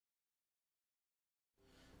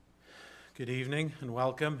Good evening and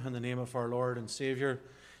welcome in the name of our Lord and Savior,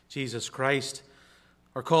 Jesus Christ.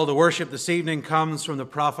 Our call to worship this evening comes from the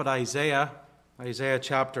prophet Isaiah, Isaiah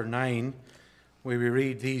chapter 9, where we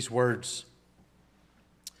read these words.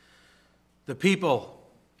 The people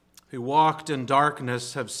who walked in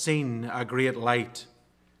darkness have seen a great light.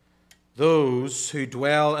 Those who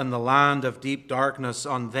dwell in the land of deep darkness,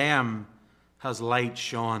 on them has light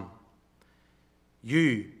shone.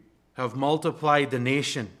 You have multiplied the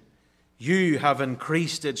nation. You have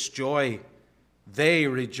increased its joy. They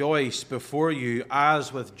rejoice before you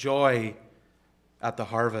as with joy at the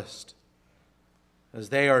harvest, as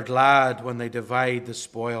they are glad when they divide the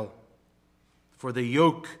spoil. For the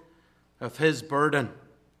yoke of his burden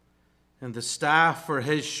and the staff for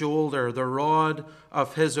his shoulder, the rod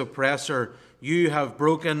of his oppressor, you have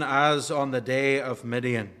broken as on the day of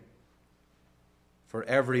Midian. For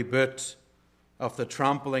every boot of the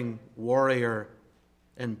trampling warrior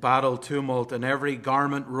in battle tumult, and every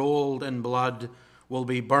garment rolled in blood will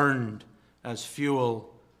be burned as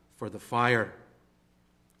fuel for the fire.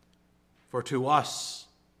 For to us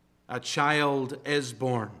a child is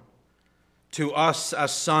born, to us a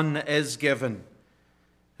son is given,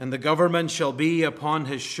 and the government shall be upon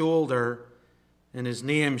his shoulder, and his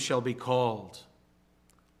name shall be called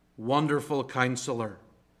Wonderful Counselor,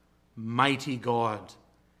 Mighty God,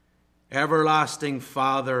 Everlasting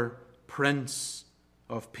Father, Prince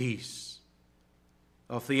of Peace.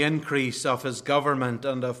 Of the increase of his government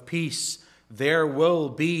and of peace there will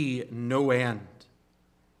be no end.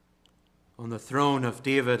 On the throne of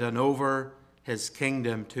David and over his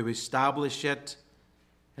kingdom, to establish it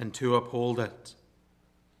and to uphold it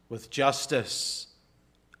with justice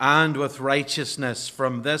and with righteousness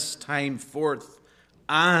from this time forth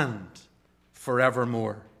and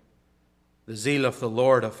forevermore. The zeal of the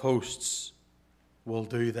Lord of hosts will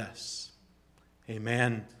do this.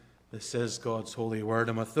 Amen. This is God's holy word.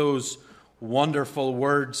 And with those wonderful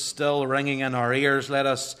words still ringing in our ears, let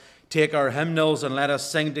us take our hymnals and let us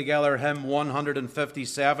sing together hymn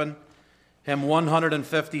 157. Hymn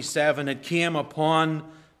 157, It Came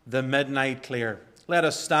Upon the Midnight Clear. Let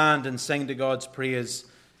us stand and sing to God's praise,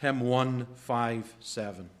 hymn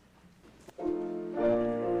 157.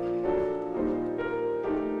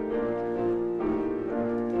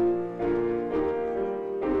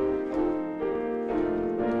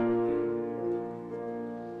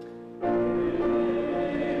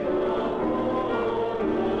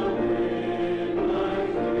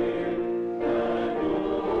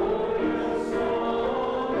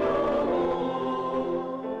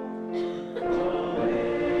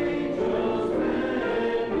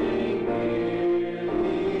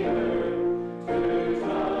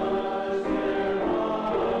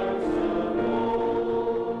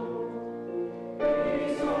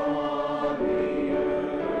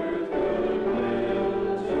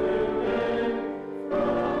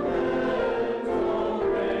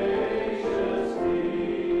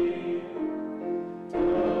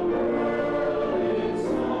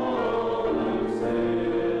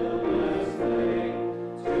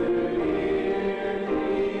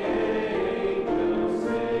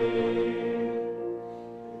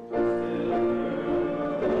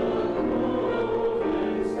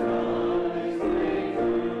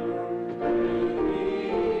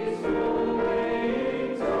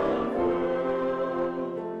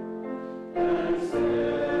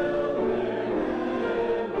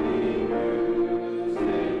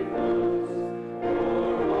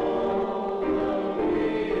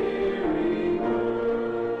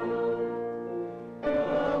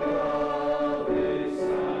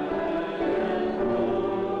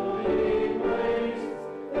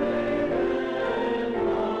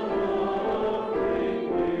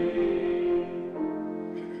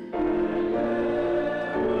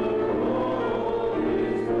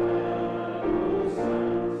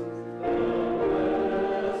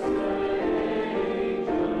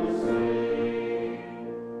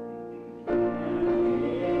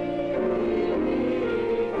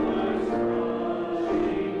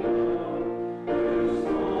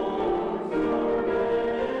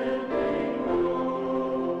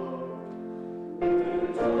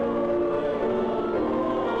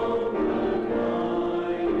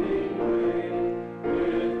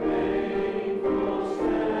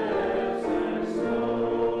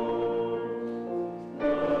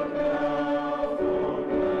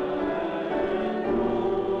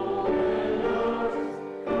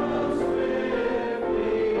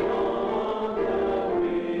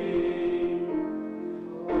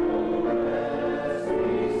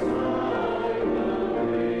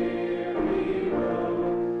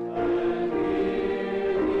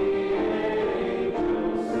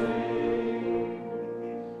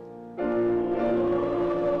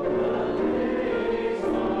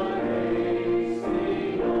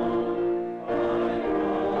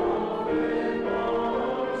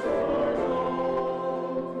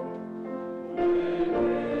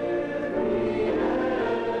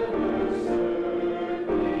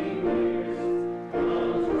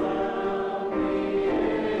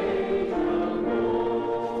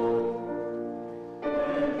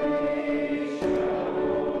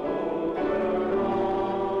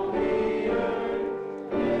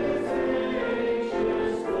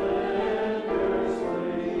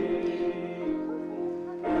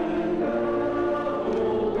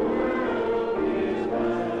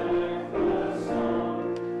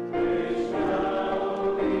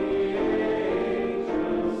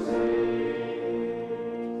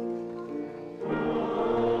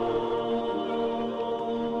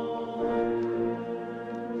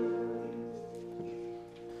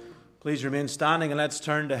 Please remain standing and let's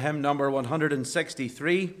turn to hymn number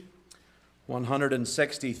 163.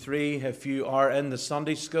 163. If you are in the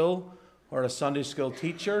Sunday school or a Sunday school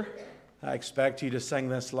teacher, I expect you to sing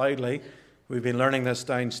this loudly. We've been learning this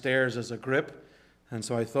downstairs as a group, and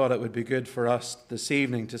so I thought it would be good for us this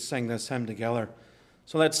evening to sing this hymn together.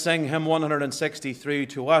 So let's sing hymn 163,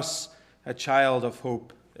 To Us a Child of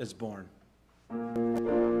Hope is Born.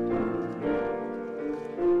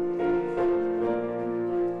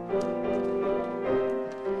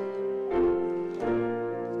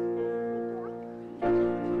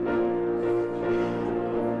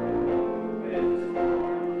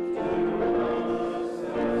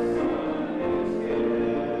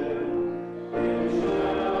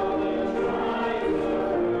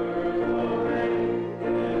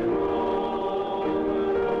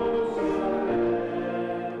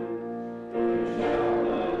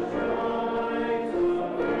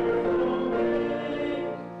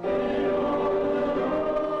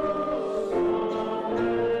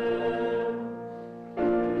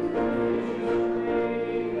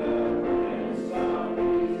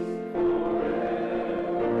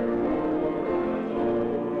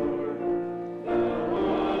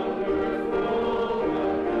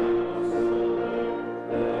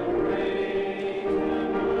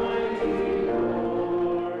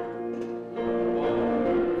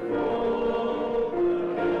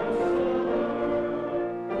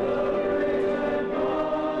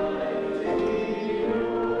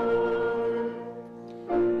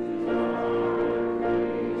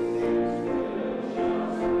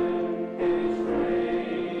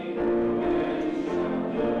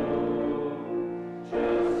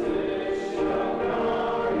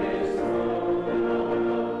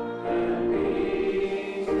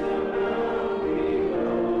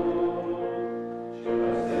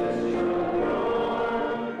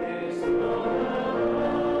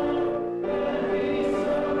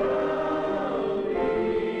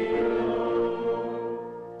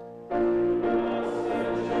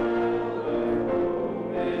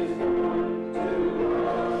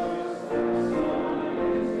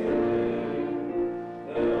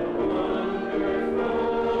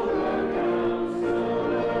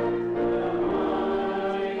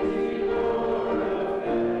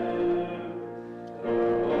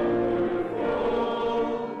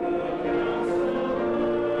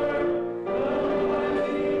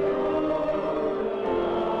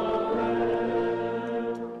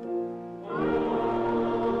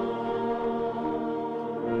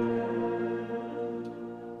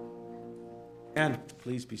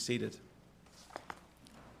 Please be seated.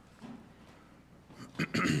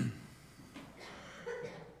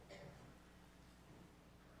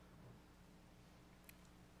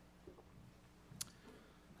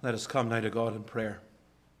 Let us come now to God in prayer.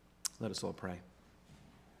 Let us all pray.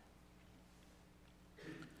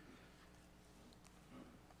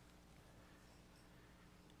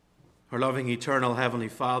 Our loving, eternal Heavenly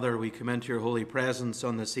Father, we come into your holy presence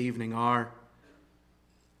on this evening hour.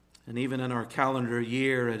 And even in our calendar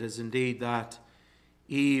year, it is indeed that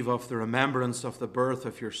eve of the remembrance of the birth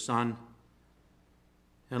of your Son.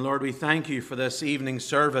 And Lord, we thank you for this evening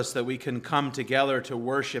service that we can come together to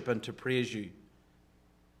worship and to praise you.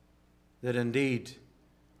 That indeed,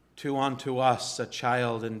 unto us a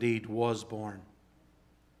child indeed was born.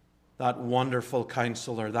 That wonderful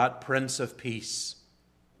Counselor, that Prince of Peace.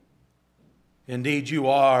 Indeed, you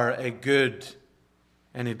are a good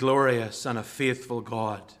and a glorious and a faithful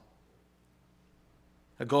God.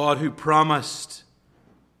 A God who promised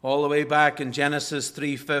all the way back in Genesis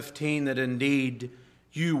 3:15 that indeed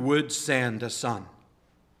you would send a Son.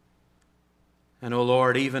 And, O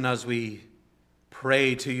Lord, even as we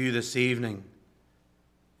pray to you this evening,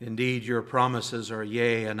 indeed your promises are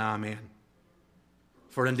yea and amen.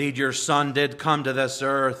 For indeed your Son did come to this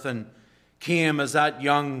earth and came as that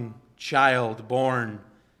young child born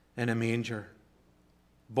in a manger.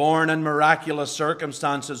 Born in miraculous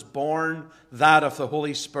circumstances, born that of the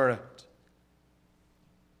Holy Spirit,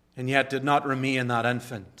 and yet did not remain that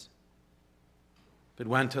infant, but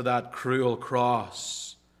went to that cruel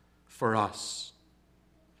cross for us.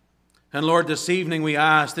 And Lord, this evening we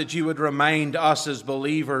ask that you would remind us as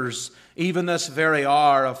believers, even this very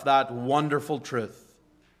hour, of that wonderful truth,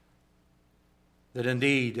 that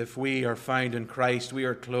indeed, if we are found in Christ, we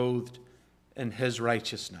are clothed in his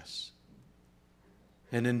righteousness.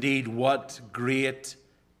 And indeed, what great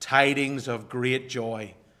tidings of great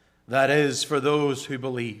joy that is for those who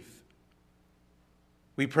believe.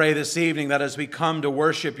 We pray this evening that as we come to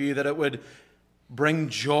worship you, that it would bring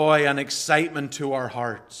joy and excitement to our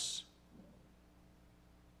hearts.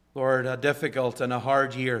 Lord, a difficult and a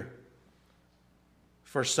hard year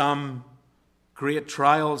For some, great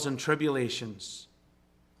trials and tribulations.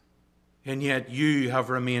 And yet you have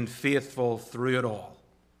remained faithful through it all.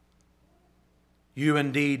 You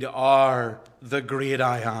indeed are the great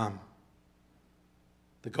I am.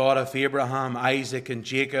 The God of Abraham, Isaac, and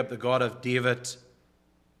Jacob, the God of David,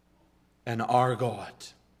 and our God.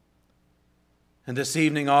 And this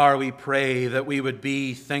evening hour we pray that we would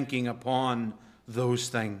be thinking upon those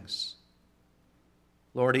things.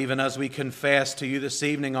 Lord, even as we confess to you this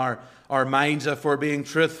evening, our minds, if we're being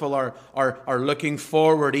truthful, are looking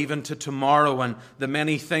forward even to tomorrow and the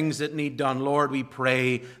many things that need done. Lord, we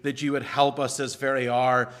pray that you would help us this very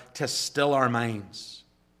hour to still our minds,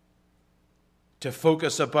 to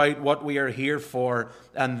focus about what we are here for,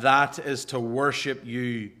 and that is to worship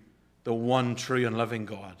you, the one true and living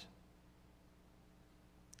God.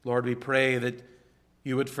 Lord, we pray that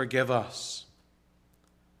you would forgive us.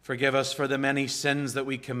 Forgive us for the many sins that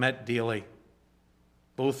we commit daily,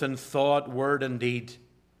 both in thought, word, and deed.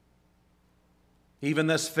 Even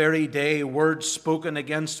this very day, words spoken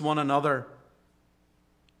against one another,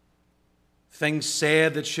 things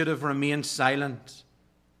said that should have remained silent,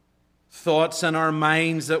 thoughts in our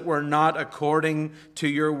minds that were not according to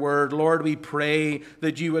your word. Lord, we pray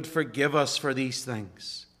that you would forgive us for these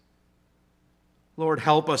things. Lord,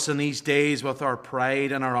 help us in these days with our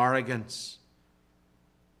pride and our arrogance.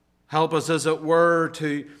 Help us, as it were,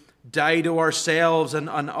 to die to ourselves and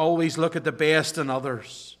always look at the best in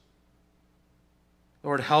others.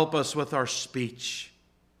 Lord, help us with our speech.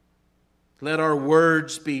 Let our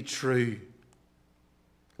words be true.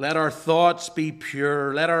 Let our thoughts be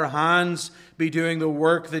pure. Let our hands be doing the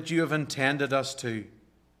work that you have intended us to.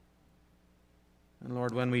 And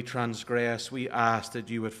Lord, when we transgress, we ask that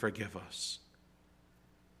you would forgive us.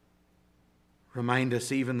 Remind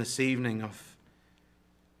us even this evening of,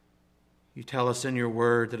 you tell us in your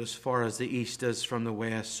word that as far as the east is from the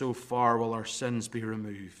west, so far will our sins be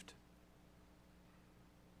removed.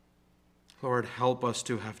 Lord, help us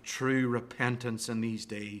to have true repentance in these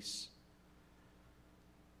days.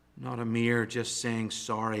 Not a mere just saying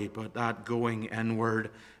sorry, but that going inward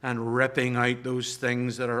and ripping out those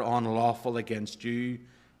things that are unlawful against you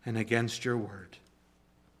and against your word.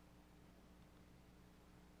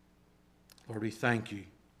 Lord, we thank you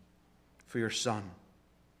for your Son.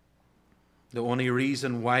 The only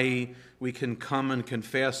reason why we can come and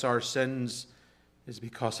confess our sins is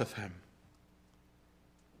because of him.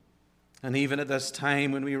 And even at this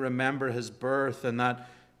time when we remember his birth and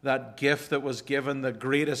that gift that was given, the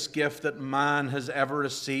greatest gift that man has ever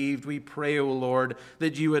received, we pray, O Lord,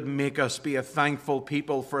 that you would make us be a thankful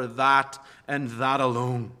people for that and that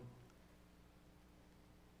alone.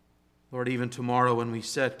 Lord, even tomorrow when we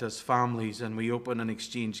sit as families and we open and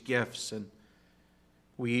exchange gifts and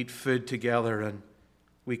we eat food together and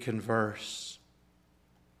we converse,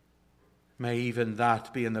 may even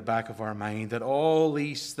that be in the back of our mind, that all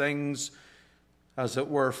these things, as it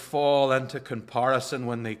were, fall into comparison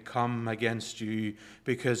when they come against you,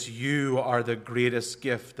 because you are the greatest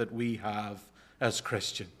gift that we have as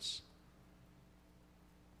Christians.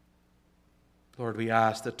 Lord, we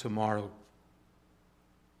ask that tomorrow,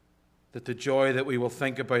 that the joy that we will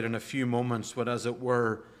think about in a few moments would, as it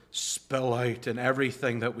were, spill out in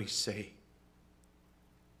everything that we say.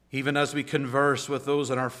 Even as we converse with those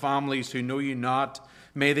in our families who know you not,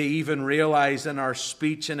 may they even realize in our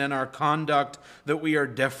speech and in our conduct that we are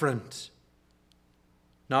different.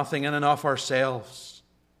 Nothing in and of ourselves,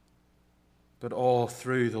 but all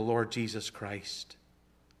through the Lord Jesus Christ.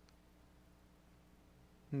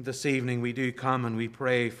 And this evening we do come and we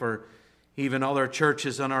pray for even other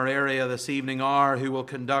churches in our area this evening who will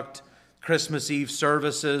conduct Christmas Eve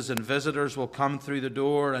services, and visitors will come through the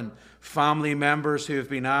door, and family members who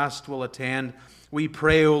have been asked will attend. We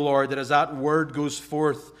pray, O Lord, that as that word goes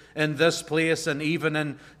forth in this place and even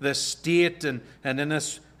in this state and in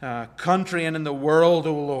this country and in the world,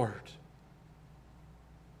 O Lord,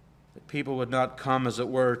 that people would not come, as it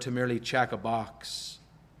were, to merely check a box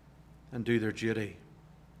and do their duty.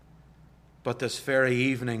 But this very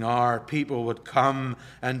evening hour, people would come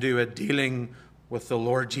and do a dealing with the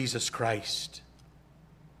Lord Jesus Christ.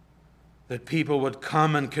 That people would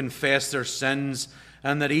come and confess their sins,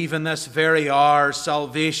 and that even this very hour,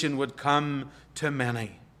 salvation would come to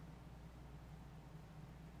many.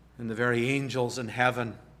 And the very angels in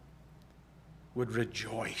heaven would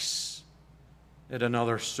rejoice at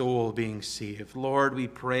another soul being saved. Lord, we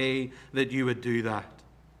pray that you would do that.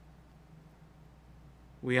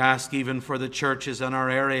 We ask even for the churches in our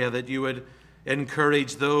area that you would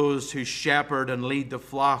encourage those who shepherd and lead the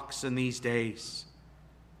flocks in these days.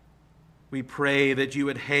 We pray that you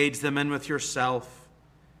would hedge them in with yourself,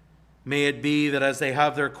 May it be that as they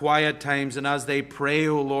have their quiet times and as they pray,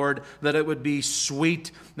 O Lord, that it would be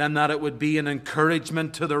sweet and that it would be an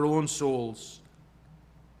encouragement to their own souls.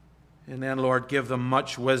 And then, Lord, give them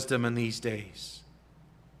much wisdom in these days.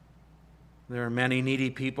 There are many needy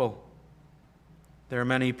people. There are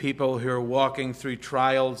many people who are walking through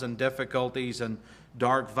trials and difficulties and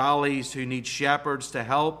dark valleys who need shepherds to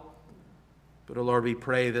help. But, O Lord, we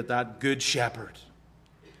pray that that good shepherd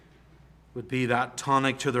would be that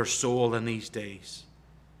tonic to their soul in these days.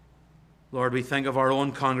 Lord, we think of our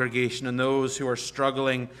own congregation and those who are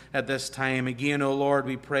struggling at this time. Again, O Lord,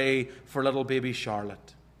 we pray for little baby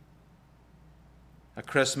Charlotte. A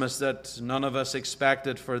Christmas that none of us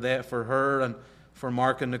expected for her and for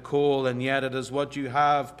Mark and Nicole, and yet it is what you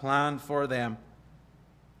have planned for them.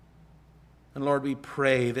 And Lord, we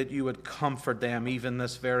pray that you would comfort them even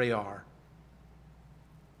this very hour.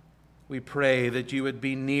 We pray that you would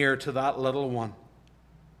be near to that little one.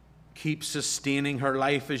 Keep sustaining her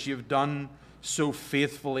life as you've done so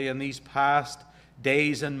faithfully in these past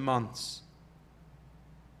days and months.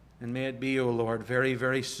 And may it be, O Lord, very,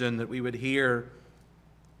 very soon that we would hear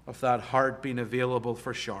of that heart being available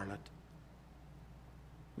for Charlotte.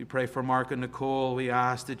 We pray for Mark and Nicole. We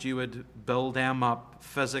ask that you would build them up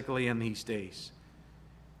physically in these days,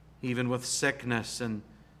 even with sickness and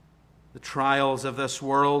the trials of this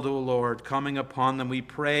world, O Lord, coming upon them. We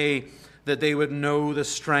pray that they would know the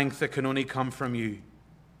strength that can only come from you.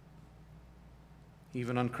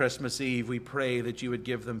 Even on Christmas Eve, we pray that you would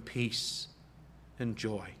give them peace and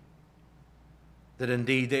joy, that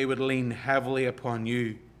indeed they would lean heavily upon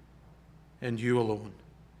you and you alone.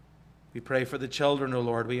 We pray for the children, O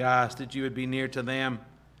Lord. We ask that you would be near to them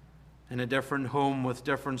in a different home with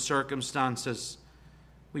different circumstances.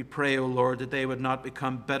 We pray, O Lord, that they would not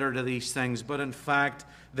become bitter to these things, but in fact,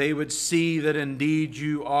 they would see that indeed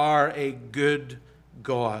you are a good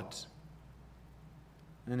God.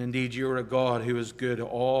 And indeed, you are a God who is good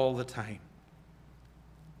all the time.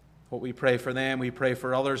 What we pray for them, we pray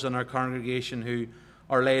for others in our congregation who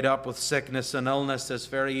are laid up with sickness and illness this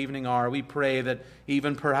very evening hour. We pray that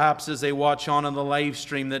even perhaps as they watch on the live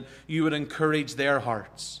stream, that you would encourage their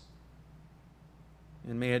hearts.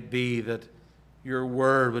 And may it be that your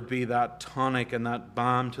word would be that tonic and that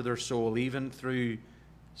balm to their soul, even through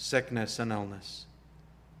sickness and illness.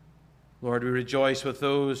 Lord, we rejoice with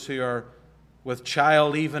those who are with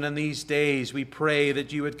child even in these days. We pray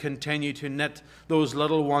that you would continue to knit those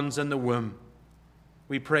little ones in the womb.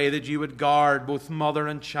 We pray that you would guard both mother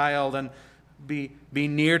and child and be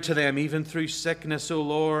near to them even through sickness, O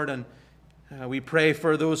Lord. And we pray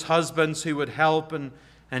for those husbands who would help and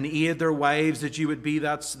aid their wives, that you would be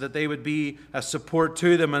that they would be a support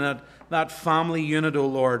to them, and that family unit, O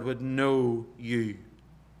Lord, would know you,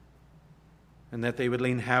 and that they would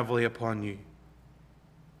lean heavily upon you,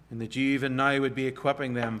 and that you even now would be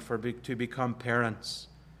equipping them to become parents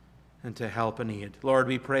and to help and aid. Lord,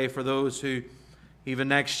 we pray for those who even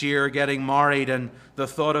next year are getting married, and the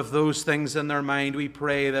thought of those things in their mind. We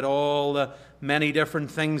pray that all the many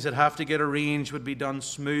different things that have to get arranged would be done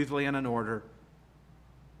smoothly and in order.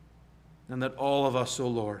 And that all of us, O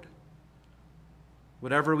Lord,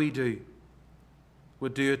 whatever we do,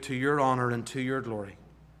 would do it to your honor and to your glory.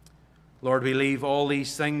 Lord, we leave all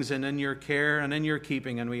these things in your care and in your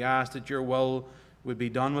keeping, and we ask that your will would be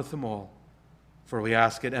done with them all. For we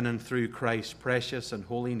ask it in and through Christ's precious and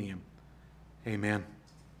holy name. Amen.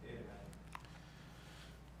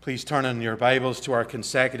 Please turn in your Bibles to our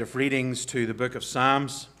consecutive readings to the book of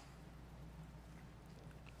Psalms.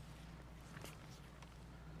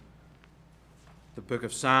 The book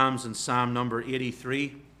of Psalms and Psalm number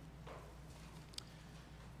 83.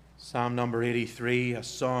 Psalm number 83, a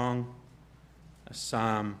song, a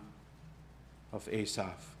psalm of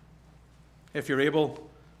Asaph. If you're able,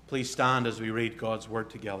 please stand as we read God's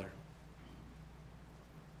word together.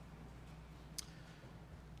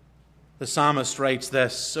 The psalmist writes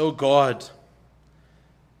this: O God,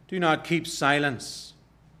 do not keep silence.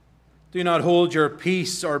 Do not hold your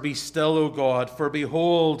peace or be still, O God, for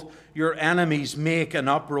behold, your enemies make an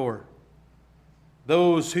uproar.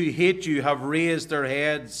 Those who hate you have raised their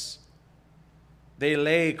heads. They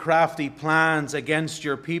lay crafty plans against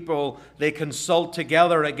your people. They consult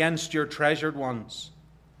together against your treasured ones.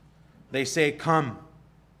 They say, come,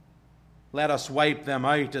 let us wipe them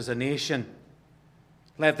out as a nation.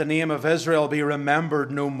 Let the name of Israel be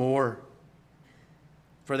remembered no more.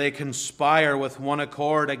 For they conspire with one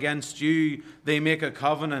accord against you. They make a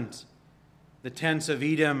covenant. The tents of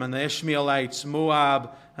Edom and the Ishmaelites,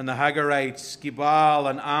 Moab and the Hagarites, Gebal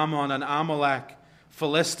and Ammon and Amalek,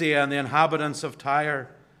 Philistia and the inhabitants of Tyre.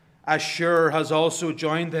 Ashur has also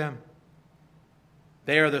joined them.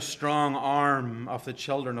 They are the strong arm of the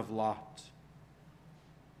children of Lot.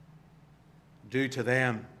 Do to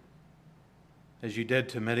them as you did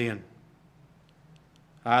to Midian,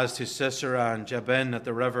 as to Sisera and Jabin at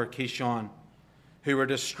the river Kishon, who were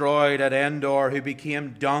destroyed at Endor, who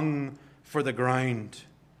became dung for the ground.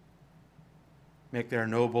 Make their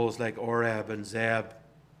nobles like Oreb and Zeb,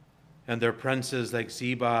 and their princes like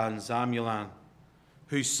Zebah and Zamulan,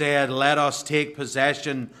 who said, let us take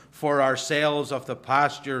possession for ourselves of the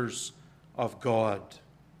pastures of God.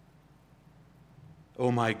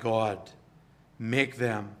 O my God, make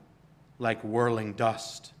them like whirling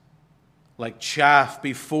dust, like chaff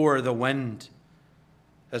before the wind.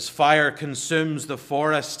 As fire consumes the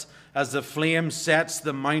forest, as the flame sets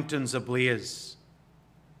the mountains ablaze,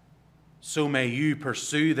 so may you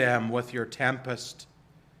pursue them with your tempest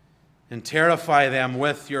and terrify them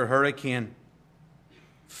with your hurricane.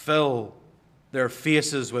 Fill their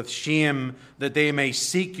faces with shame, that they may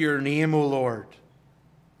seek your name, O Lord.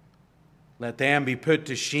 Let them be put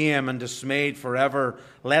to shame and dismayed forever.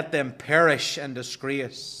 Let them perish in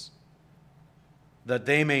disgrace, that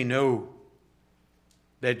they may know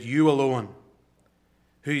that you alone,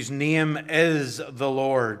 whose name is the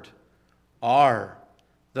Lord, are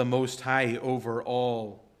the Most High over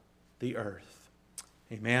all the earth.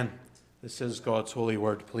 Amen. This is God's holy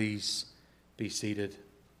word. Please be seated.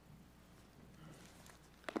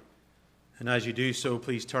 And as you do so,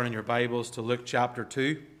 please turn in your Bibles to Luke chapter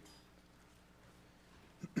 2.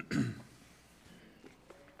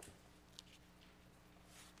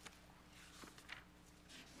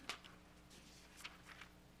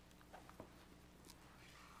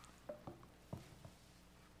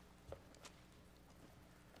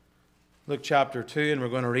 Luke chapter 2, and we're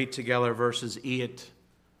going to read together verses 8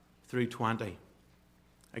 through 20.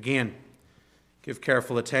 Again, give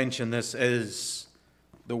careful attention. This is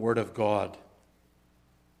the Word of God.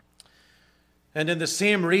 And in the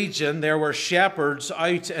same region there were shepherds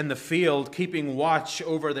out in the field, keeping watch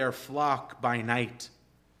over their flock by night.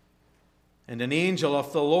 And an angel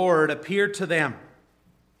of the Lord appeared to them,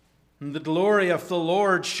 and the glory of the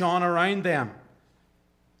Lord shone around them,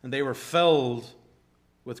 and they were filled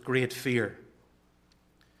with great fear.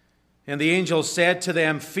 And the angel said to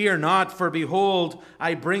them, fear not, for behold,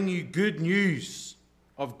 I bring you good news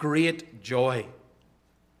of great joy,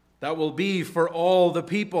 that will be for all the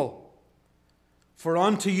people. For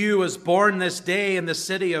unto you is born this day in the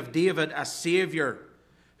city of David a Savior,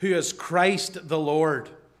 who is Christ the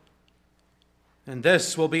Lord. And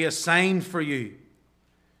this will be a sign for you.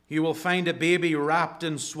 You will find a baby wrapped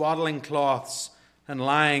in swaddling cloths and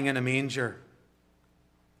lying in a manger.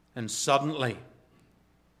 And suddenly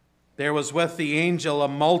there was with the angel a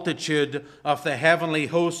multitude of the heavenly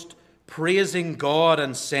host, praising God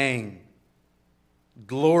and saying,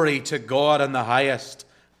 glory to God in the highest,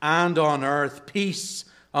 and on earth peace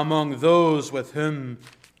among those with whom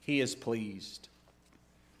he is pleased.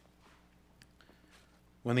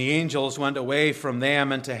 When the angels went away from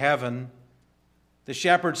them into heaven, the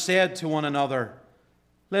shepherds said to one another,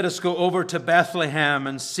 let us go over to Bethlehem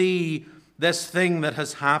and see this thing that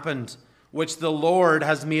has happened, which the Lord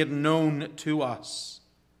has made known to us.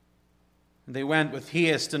 And they went with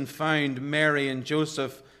haste and found Mary and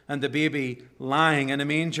Joseph and the baby lying in a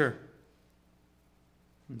manger.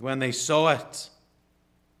 And when they saw it,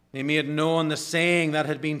 they made known the saying that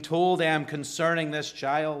had been told them concerning this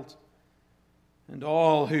child. And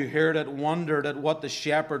all who heard it wondered at what the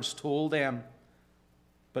shepherds told them.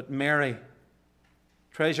 But Mary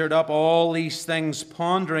treasured up all these things,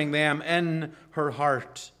 pondering them in her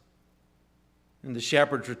heart. And the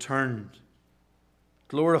shepherds returned,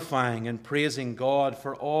 glorifying and praising God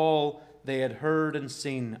for all they had heard and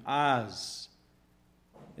seen as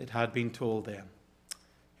it had been told them.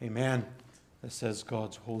 Amen. This is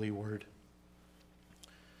God's holy word.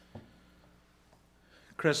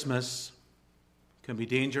 Christmas can be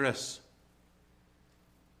dangerous.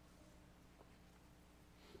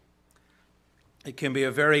 It can be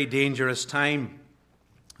a very dangerous time.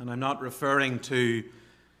 And I'm not referring to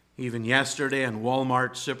even yesterday in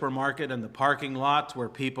Walmart supermarket in the parking lot where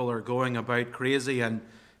people are going about crazy, and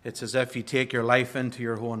it's as if you take your life into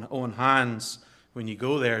your own hands when you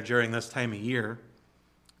go there during this time of year.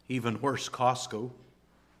 Even worse, Costco.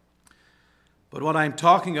 But what I'm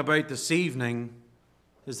talking about this evening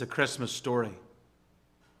is the Christmas story.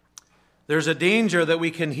 There's a danger that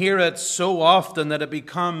we can hear it so often that it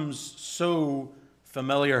becomes so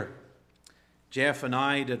familiar. Jeff and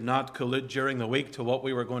I did not collude during the week to what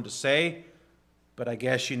we were going to say, but I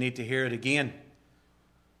guess you need to hear it again.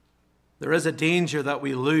 There is a danger that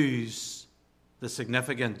we lose the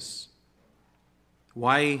significance.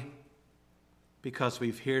 Why? because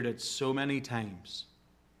we've heard it so many times.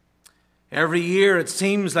 Every year it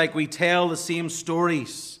seems like we tell the same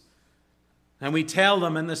stories, and we tell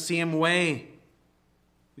them in the same way.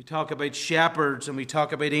 We talk about shepherds, and we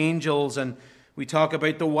talk about angels, and we talk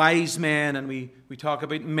about the wise men, and we talk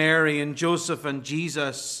about Mary and Joseph and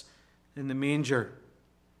Jesus in the manger.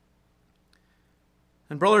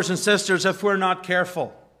 And brothers and sisters, if we're not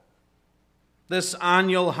careful, this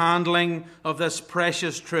annual handling of this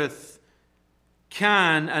precious truth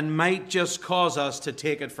can and might just cause us to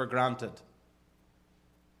take it for granted.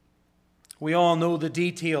 We all know the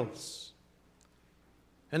details.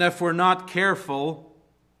 And if we're not careful,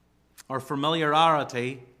 our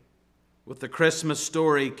familiarity with the Christmas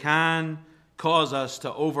story can cause us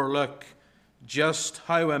to overlook just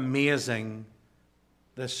how amazing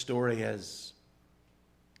this story is.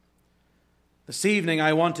 This evening,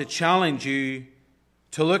 I want to challenge you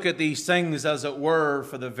to look at these things, as it were,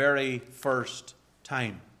 for the very first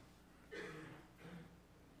time.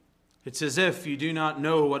 It's as if you do not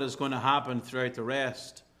know what is going to happen throughout the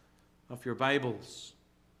rest of your Bibles.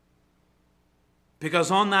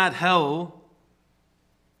 Because on that hill,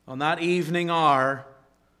 on that evening hour,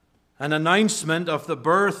 an announcement of the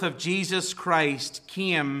birth of Jesus Christ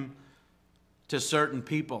came to certain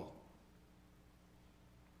people.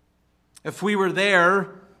 If we were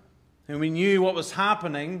there and we knew what was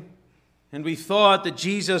happening, and we thought that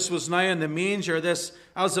Jesus was now in the manger, this,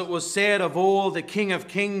 as it was said of old, the King of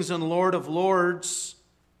Kings and Lord of Lords,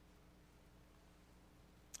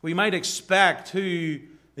 we might expect who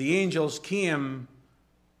the angels came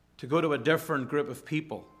to go to a different group of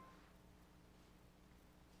people.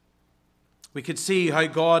 We could see how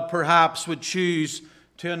God perhaps would choose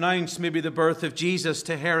to announce maybe the birth of Jesus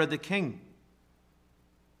to Herod the king.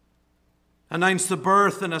 Announce the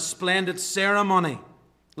birth in a splendid ceremony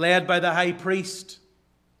led by the high priest.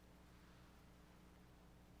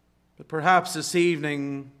 But perhaps this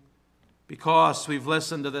evening, because we've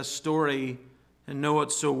listened to this story and know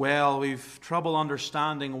it so well, we've trouble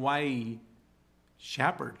understanding why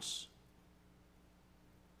shepherds.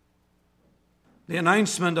 The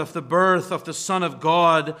announcement of the birth of the Son of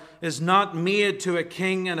God is not made to a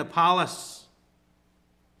king in a palace.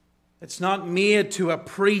 It's not made to a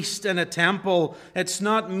priest in a temple. It's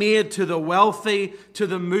not made to the wealthy, to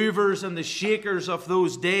the movers and the shakers of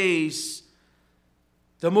those days.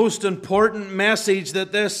 The most important message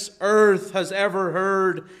that this earth has ever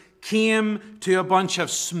heard came to a bunch of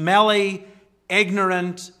smelly,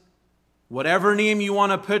 ignorant, whatever name you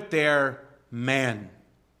want to put there, men.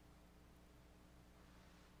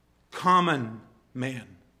 Common men.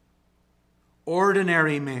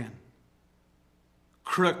 Ordinary men.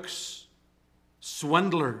 Crooks,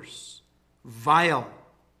 swindlers, vile.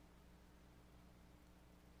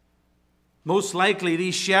 Most likely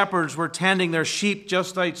these shepherds were tending their sheep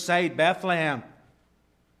just outside Bethlehem.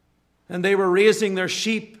 And they were raising their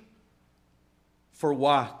sheep for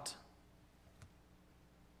what?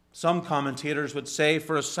 Some commentators would say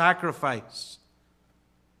for a sacrifice.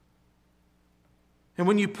 And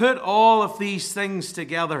when you put all of these things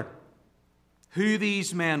together, who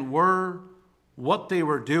these men were, what they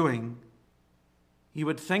were doing, you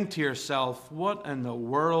would think to yourself, what in the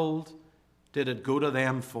world did it go to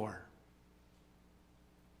them for?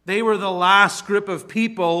 They were the last group of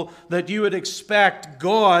people that you would expect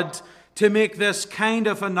God to make this kind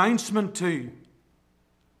of announcement to.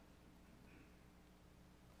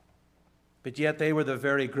 But yet they were the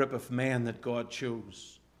very group of men that God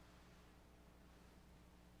chose.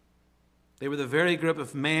 They were the very group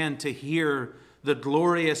of men to hear the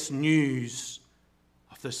glorious news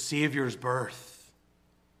of the Savior's birth.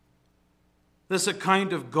 This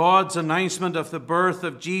account of God's announcement of the birth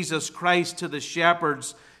of Jesus Christ to the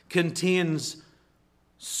shepherds contains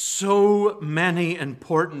so many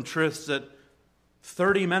important truths that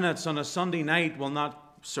 30 minutes on a Sunday night will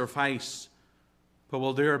not suffice, but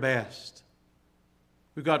we'll do our best.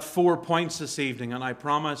 We've got 4 points this evening, and I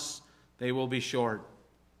promise they will be short.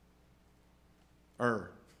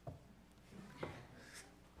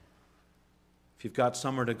 If you've got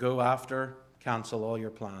somewhere to go after, cancel all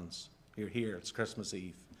your plans. You're here. It's Christmas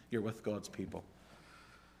Eve. You're with God's people.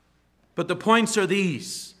 But the points are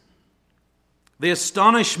these. The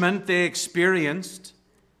astonishment they experienced,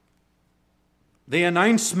 the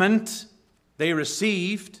announcement they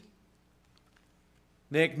received,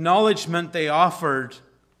 the acknowledgement they offered,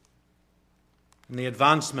 and the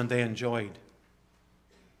advancement they enjoyed.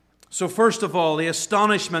 So first of all, the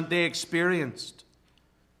astonishment they experienced.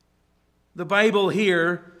 The Bible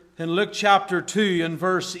here in Luke chapter 2 and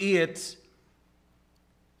verse 8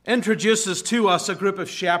 introduces to us a group of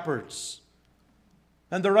shepherds.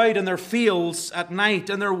 And they're out in their fields at night,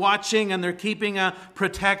 and they're watching, and they're keeping a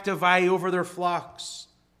protective eye over their flocks.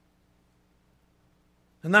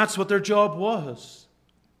 And that's what their job was.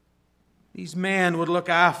 These men would look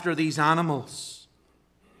after these animals.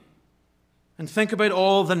 And think about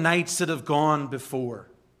all the nights that have gone before.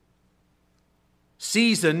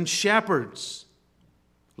 Seasoned shepherds,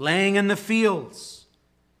 laying in the fields,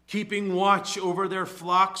 keeping watch over their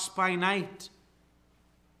flocks by night.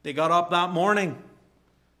 They got up that morning.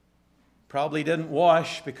 Probably didn't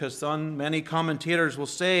wash, because many commentators will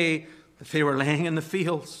say that they were laying in the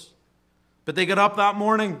fields. But they got up that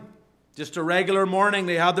morning, just a regular morning.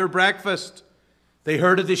 They had their breakfast. They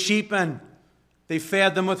herded the sheep in. They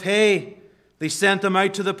fed them with hay. They sent them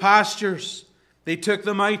out to the pastures. They took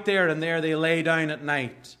them out there, and there they lay down at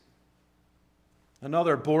night.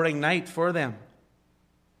 Another boring night for them.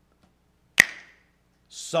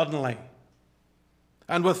 Suddenly,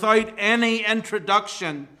 and without any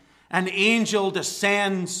introduction, an angel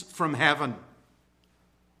descends from heaven.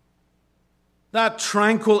 That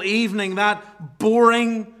tranquil evening, that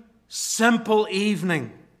boring, simple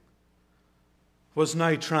evening, was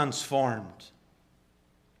now transformed.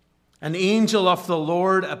 An angel of the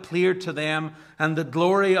Lord appeared to them, and the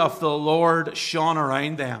glory of the Lord shone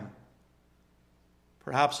around them.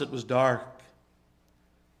 Perhaps it was dark.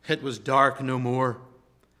 It was dark no more.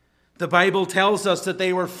 The Bible tells us that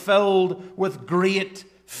they were filled with great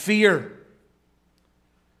fear.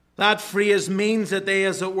 That phrase means that they,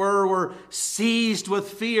 as it were seized with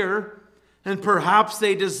fear, and perhaps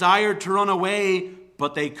they desired to run away,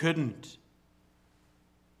 but they couldn't.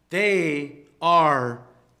 They are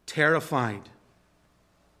terrified.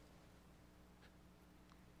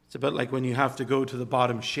 It's a bit like when you have to go to the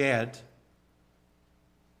bottom shed,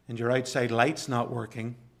 and your outside light's not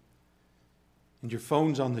working, and your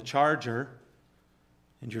phone's on the charger,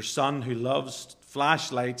 and your son, who loves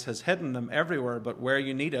flashlights, has hidden them everywhere but where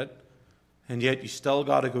you need it, and yet you still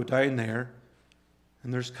got to go down there,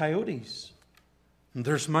 and there's coyotes, and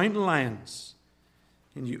there's mountain lions,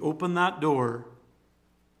 and you open that door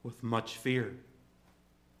with much fear.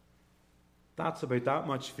 That's about that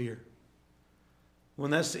much fear.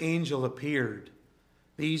 When this angel appeared,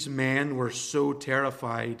 these men were so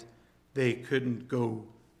terrified they couldn't go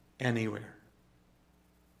anywhere.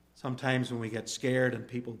 Sometimes when we get scared and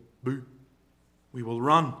people boo, we will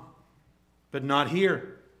run. But not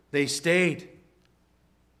here. They stayed.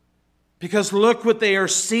 Because look what they are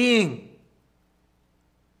seeing.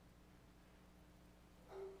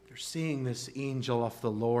 They're seeing this angel of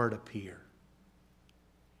the Lord appear.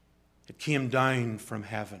 It came down from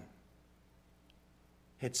heaven.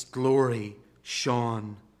 Its glory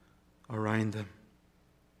shone around them.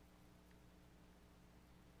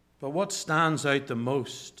 But what stands out the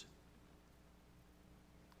most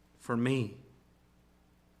for me,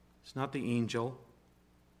 it's not the angel,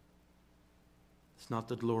 it's not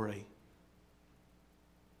the glory,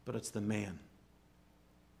 but it's the man.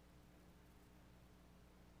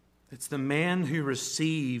 It's the man who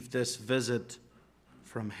received this visit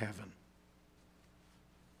from heaven.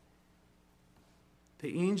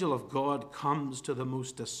 The angel of God comes to the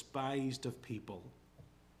most despised of people.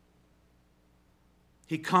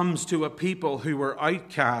 He comes to a people who were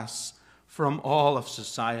outcasts from all of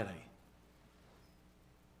society.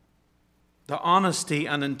 The honesty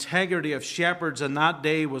and integrity of shepherds in that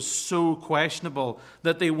day was so questionable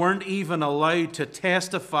that they weren't even allowed to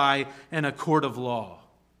testify in a court of law.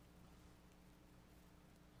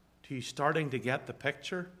 Are you starting to get the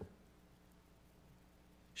picture?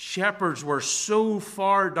 Shepherds were so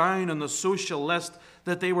far down on the social list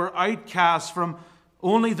that they were outcasts from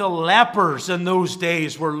only the lepers in those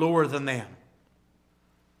days were lower than them.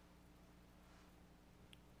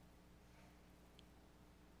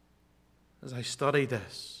 As I study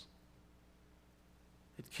this,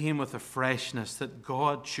 it came with a freshness that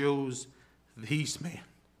God chose these men,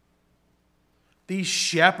 these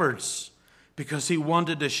shepherds, because He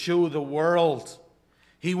wanted to show the world.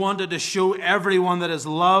 He wanted to show everyone that His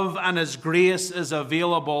love and His grace is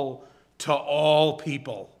available to all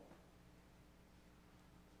people.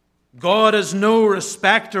 God is no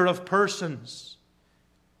respecter of persons.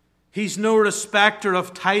 He's no respecter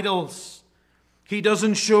of titles. He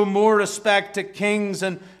doesn't show more respect to kings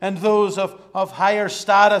and those of higher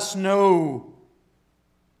status. No.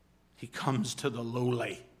 He comes to the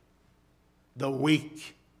lowly, the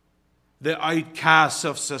weak, the outcasts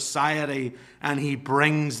of society, and He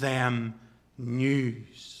brings them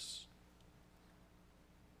news.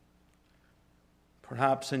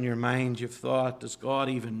 Perhaps in your mind you've thought, does God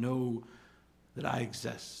even know that I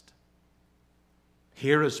exist?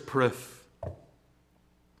 Here is proof.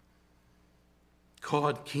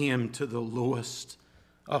 God came to the lowest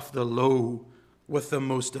of the low with the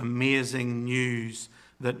most amazing news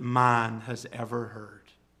that man has ever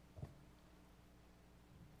heard.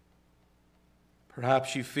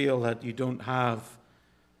 Perhaps you feel that you don't have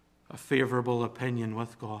a favorable opinion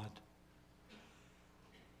with God.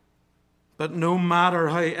 But no matter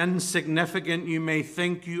how insignificant you may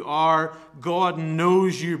think you are, God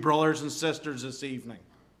knows you, brothers and sisters, this evening.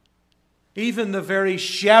 Even the very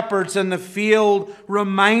shepherds in the field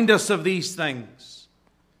remind us of these things.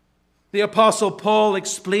 The Apostle Paul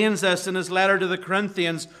explains this in his letter to the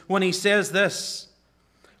Corinthians when he says this,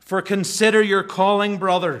 "For consider your calling,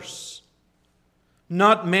 brothers.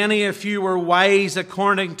 Not many of you were wise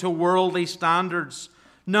according to worldly standards.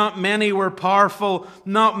 Not many were powerful.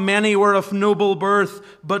 Not many were of noble birth.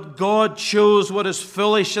 But God chose what is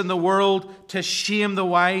foolish in the world to shame the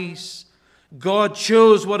wise. God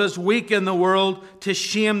chose what is weak in the world to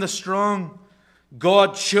shame the strong.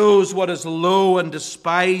 God chose what is low and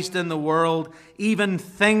despised in the world, even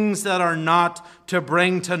things that are not, to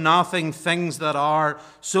bring to nothing things that are,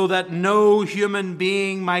 so that no human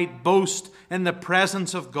being might boast in the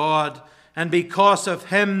presence of God. And because of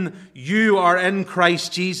him, you are in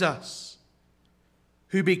Christ Jesus,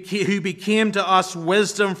 who became to us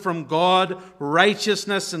wisdom from God,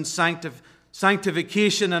 righteousness and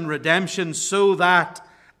sanctification and redemption, so that,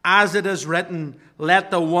 as it is written,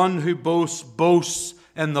 let the one who boasts, boast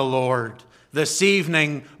in the Lord. This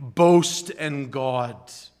evening, boast in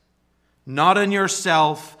God. Not in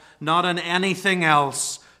yourself, not in anything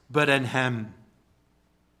else, but in him.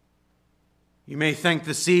 You may think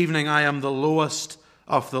this evening, I am the lowest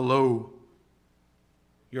of the low.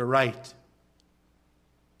 You're right.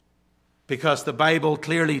 Because the Bible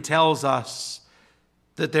clearly tells us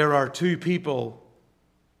that there are two people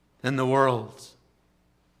in the world.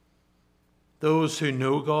 Those who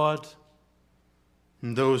know God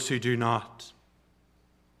and those who do not.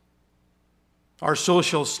 Our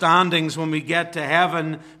social standings when we get to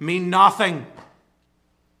heaven mean nothing.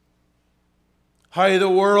 How the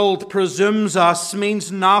world presumes us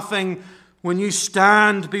means nothing when you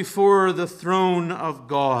stand before the throne of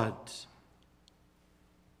God.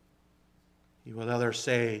 He will either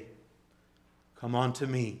say, "Come unto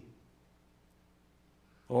me,"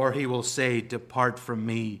 or he will say, "Depart from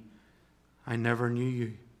me, I never knew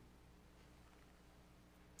you."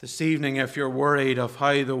 This evening, if you're worried of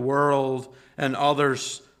how the world and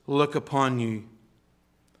others look upon you,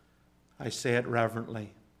 I say it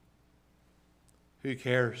reverently. Who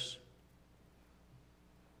cares?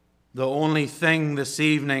 The only thing this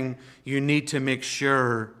evening you need to make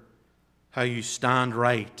sure how you stand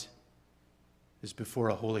right is before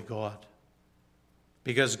a holy God.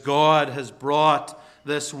 Because God has brought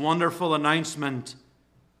this wonderful announcement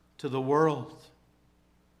to the world.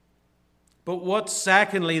 But what,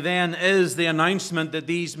 secondly, then, is the announcement that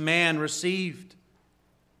these men received?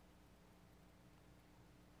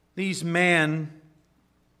 These men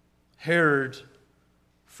heard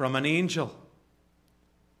from an angel.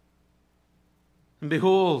 And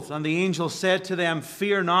behold, and the angel said to them,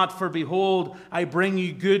 "Fear not, for behold, I bring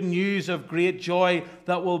you good news of great joy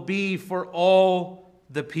that will be for all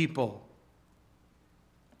the people."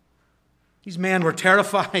 These men were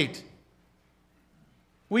terrified.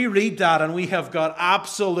 We read that and we have got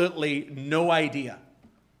absolutely no idea.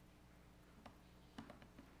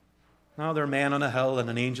 Now they're men on a hill and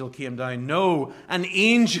an angel came down. No, an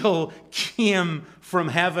angel came from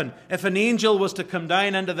heaven. If an angel was to come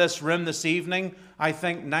down into this room this evening, I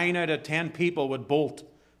think 9 out of 10 people would bolt.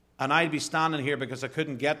 And I'd be standing here because I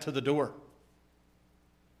couldn't get to the door.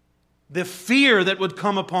 The fear that would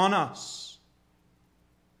come upon us.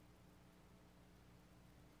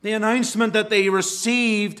 The announcement that they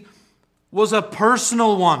received was a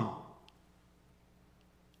personal one.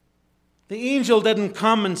 The angel didn't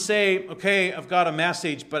come and say, "Okay, I've got a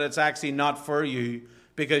message, but it's actually not for you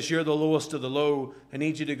because you're the lowest of the low. I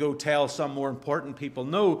need you to go tell some more important people."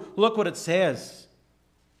 No, look what it says.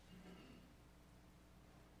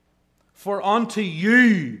 "For unto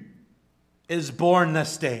you is born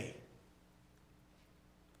this day."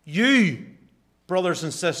 You, brothers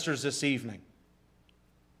and sisters, this evening.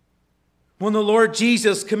 When the Lord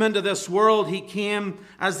Jesus came into this world, he came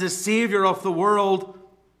as the Savior of the world.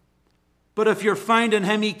 But if you're found in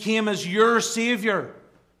him, he came as your Savior.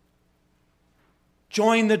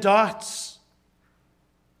 Join the dots.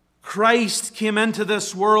 Christ came into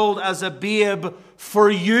this world as a babe for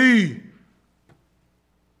you.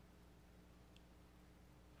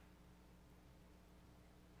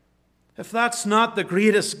 If that's not the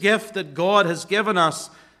greatest gift that God has given us,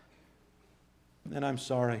 then I'm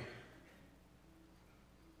sorry.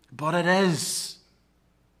 But it is.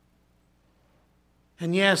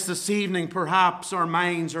 And yes, this evening perhaps our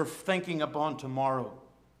minds are thinking upon tomorrow.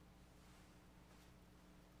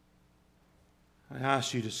 I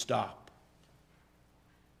ask you to stop.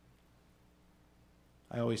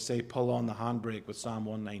 I always say pull on the handbrake with Psalm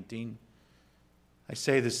 119. I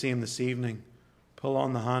say the same this evening. Pull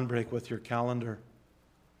on the handbrake with your calendar.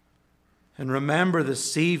 And remember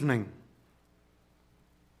this evening,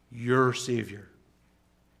 your Savior.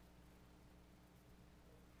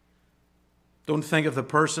 Don't think of the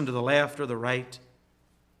person to the left or the right.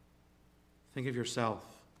 Think of yourself.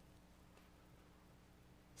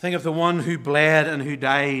 Think of the one who bled and who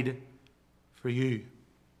died for you.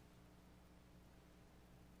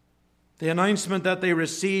 The announcement that they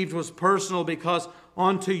received was personal because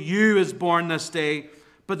unto you is born this day.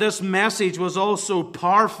 But this message was also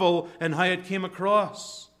powerful in how it came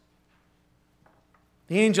across.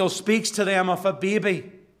 The angel speaks to them of a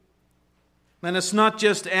baby. And it's not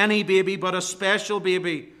just any baby, but a special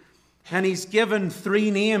baby. And he's given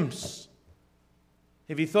 3 names.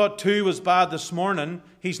 If you thought 2 was bad this morning,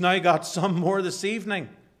 he's now got some more this evening.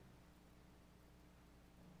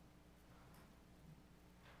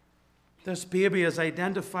 This baby is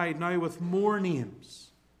identified now with more names.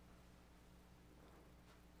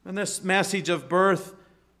 And this message of birth,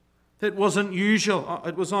 it wasn't usual.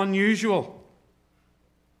 It was unusual.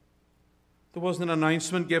 There wasn't an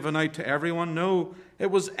announcement given out to everyone. No,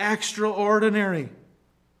 it was extraordinary.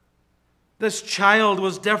 This child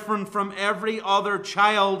was different from every other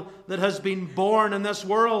child that has been born in this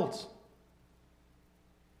world.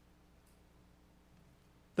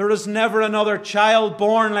 There is never another child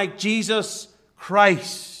born like Jesus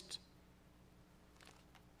Christ.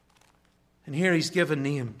 And here he's given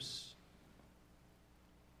names.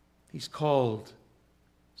 He's called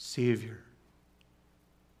Savior.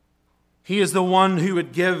 He is the one who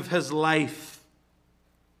would give his life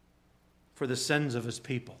for the sins of his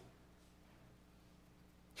people.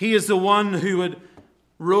 He is the one who would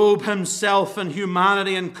robe himself in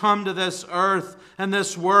humanity and come to this earth and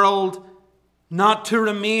this world not to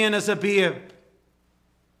remain as a babe,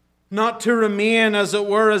 not to remain, as it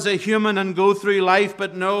were, as a human and go through life,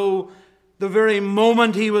 but no, the very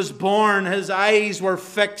moment he was born, his eyes were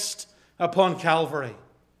fixed upon Calvary.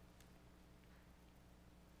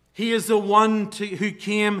 He is the one who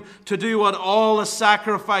came to do what all the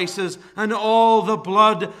sacrifices and all the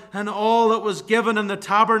blood and all that was given in the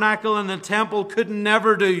tabernacle and the temple could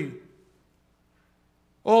never do.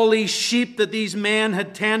 All these sheep that these men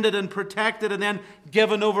had tended and protected and then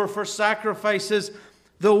given over for sacrifices,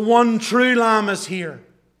 the one true Lamb is here.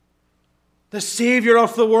 The Savior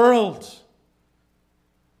of the world.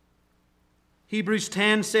 Hebrews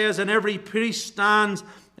 10 says, and every priest stands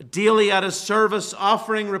daily at his service,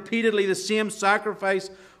 offering repeatedly the same sacrifice,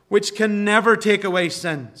 which can never take away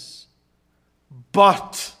sins.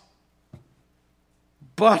 But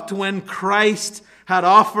when Christ had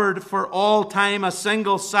offered for all time a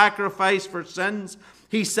single sacrifice for sins,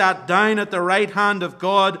 he sat down at the right hand of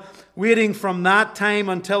God, waiting from that time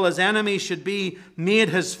until his enemies should be made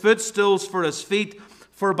his footstools for his feet.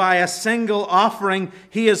 For by a single offering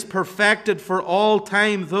he has perfected for all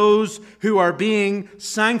time those who are being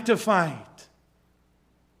sanctified.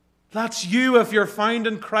 That's you if you're found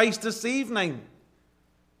in Christ this evening.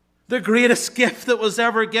 The greatest gift that was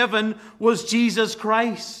ever given was Jesus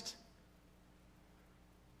Christ.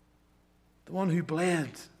 The one who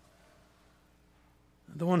bled.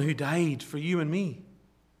 The one who died for you and me.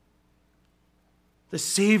 The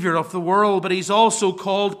Savior of the world, but he's also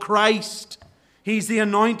called Christ. He's the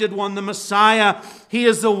anointed one, the Messiah. He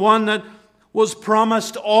is the one that was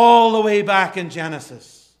promised all the way back in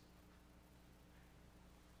Genesis.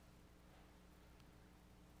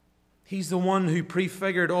 He's the one who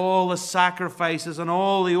prefigured all the sacrifices and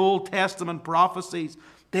all the Old Testament prophecies.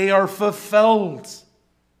 They are fulfilled.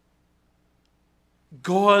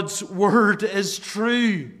 God's word is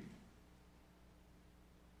true.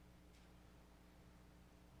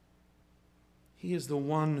 He is the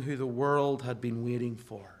one who the world had been waiting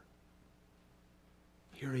for.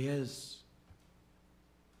 Here he is,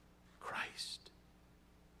 Christ.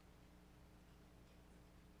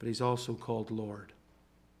 But he's also called Lord,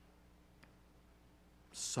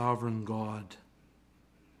 Sovereign God.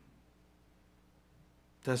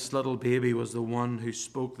 This little baby was the one who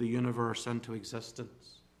spoke the universe into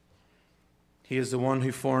existence. He is the one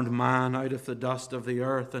who formed man out of the dust of the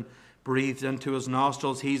earth and breathed into his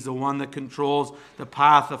nostrils. He's the one that controls the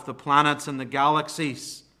path of the planets and the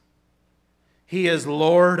galaxies. He is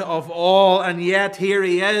Lord of all, and yet here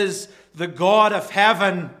he is, the God of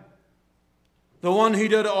heaven, the one who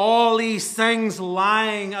did all these things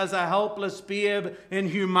lying as a helpless babe in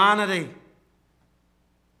humanity.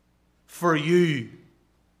 for you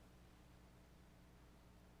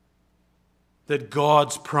that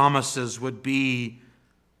God's promises would be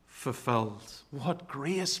fulfilled. What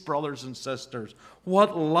grace, brothers and sisters.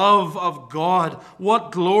 What love of God.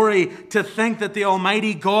 What glory to think that the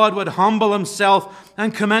Almighty God would humble himself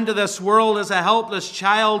and come into this world as a helpless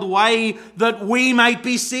child. Why? That we might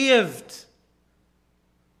be saved.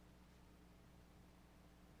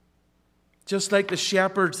 Just like the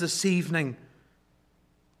shepherds this evening,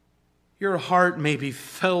 your heart may be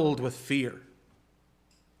filled with fear.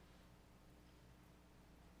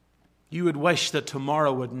 You would wish that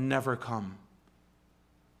tomorrow would never come.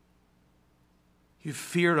 You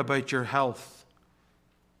fear about your health.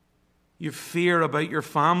 You fear about your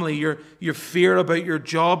family. You fear about your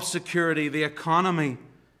job security, the economy,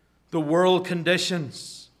 the world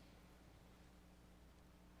conditions.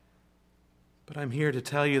 But I'm here to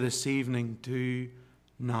tell you this evening, do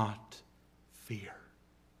not fear.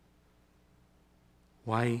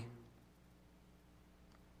 Why?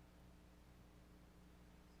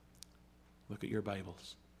 Look at your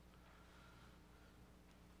Bibles.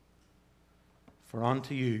 For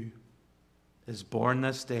unto you is born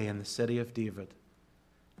this day in the city of David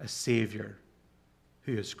a Savior,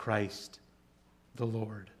 who is Christ the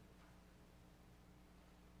Lord.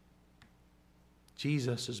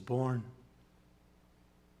 Jesus is born.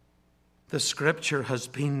 The Scripture has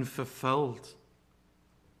been fulfilled.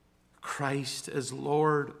 Christ is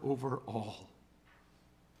Lord over all.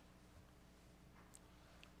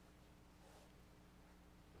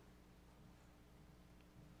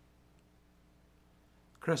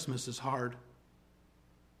 Christmas is hard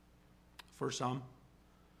for some.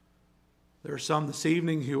 There are some this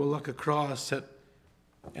evening who will look across at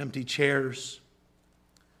empty chairs.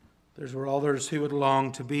 There's others who would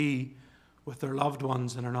long to be with their loved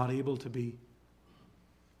ones and are not able to be.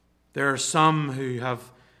 There are some who have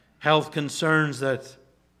health concerns that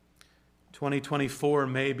 2024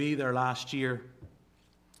 may be their last year.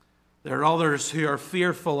 There are others who are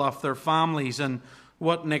fearful of their families and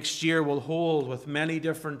what next year will hold, with many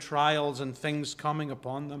different trials and things coming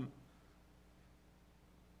upon them.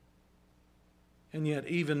 And yet,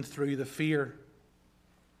 even through the fear,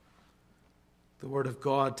 the Word of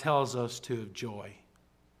God tells us to have joy.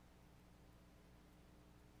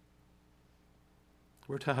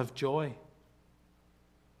 We're to have joy.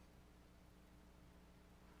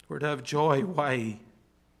 We're to have joy. Why?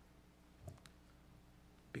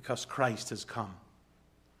 Because Christ has come.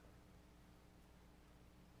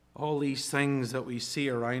 All these things that we see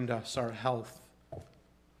around us, our health,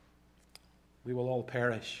 we will all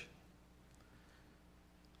perish.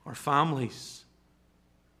 Our families,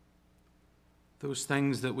 those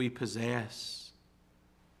things that we possess,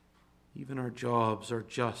 even our jobs are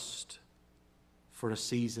just for a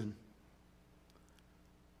season.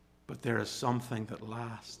 But there is something that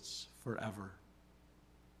lasts forever.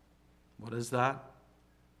 What is that?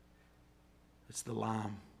 It's the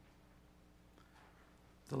Lamb.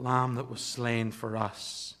 The Lamb that was slain for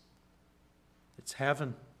us. It's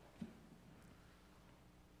heaven.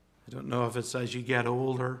 I don't know if it's as you get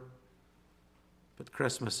older, but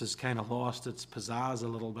Christmas has kind of lost its pizzazz a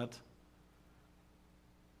little bit.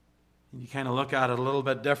 And you kind of look at it a little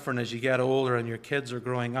bit different as you get older and your kids are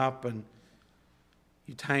growing up and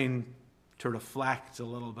you time to reflect a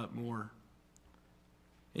little bit more.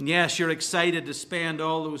 And yes, you're excited to spend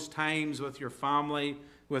all those times with your family,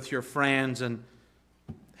 with your friends, and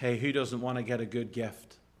hey, who doesn't want to get a good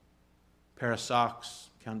gift? A pair of socks,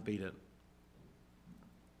 can't beat it.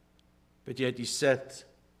 But yet you sit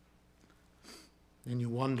and you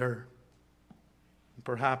wonder, and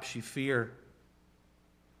perhaps you fear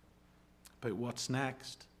about what's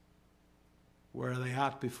next. Where are they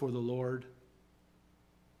at before the Lord?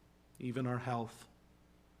 Even our health.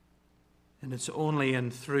 And it's only in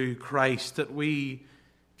through Christ that we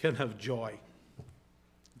can have joy.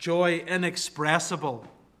 Joy inexpressible.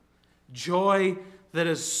 Joy that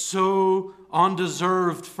is so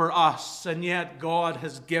undeserved for us, and yet God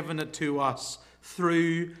has given it to us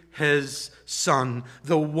through His Son,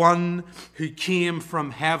 the one who came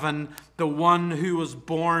from heaven, the one who was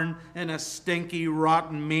born in a stinky,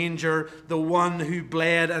 rotten manger, the one who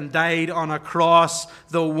bled and died on a cross,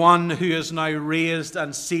 the one who is now raised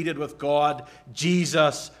and seated with God,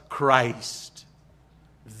 Jesus Christ.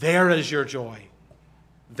 There is your joy.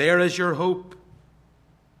 There is your hope.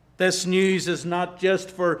 This news is not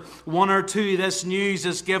just for one or two. This news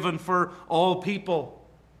is given for all people.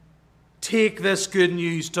 Take this good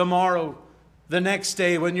news tomorrow, the next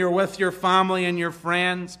day, when you're with your family and your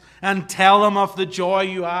friends, and tell them of the joy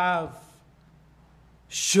you have.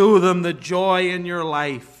 Show them the joy in your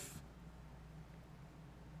life.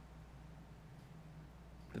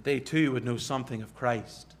 that they too would know something of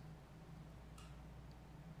Christ.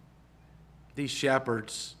 These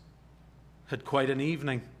shepherds had quite an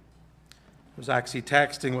evening. I was actually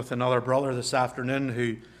texting with another brother this afternoon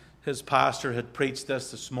who his pastor had preached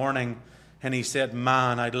this morning, and he said,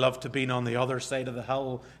 man, I'd love to be on the other side of the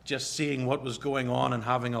hill just seeing what was going on and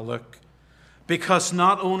having a look. Because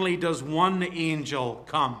not only does one angel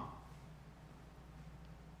come,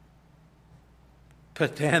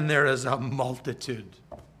 but then there is a multitude.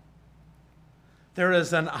 There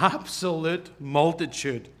is an absolute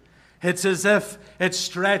multitude. It's as if it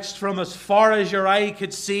stretched from as far as your eye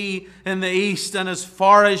could see in the east and as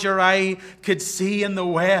far as your eye could see in the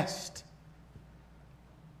west.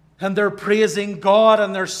 And they're praising God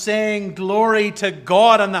and they're saying, glory to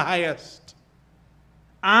God in the highest.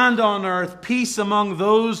 And on earth, peace among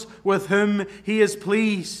those with whom He is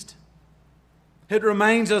pleased. It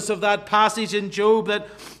reminds us of that passage in Job that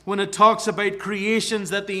when it talks about creations,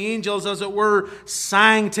 that the angels, as it were,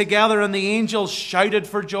 sang together and the angels shouted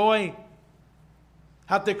for joy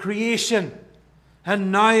at the creation.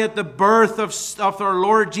 And now at the birth of our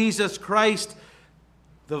Lord Jesus Christ,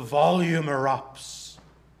 the volume erupts.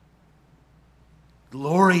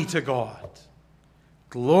 Glory to God.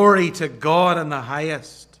 Glory to God in the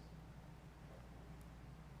highest.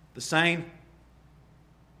 The sign,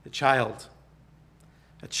 the child.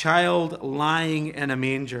 A child lying in a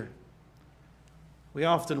manger. We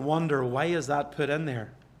often wonder, why is that put in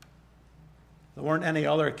there? There weren't any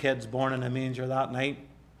other kids born in a manger that night.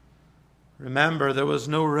 Remember, there was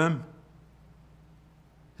no room.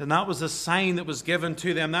 And that was a sign that was given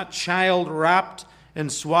to them. That child wrapped in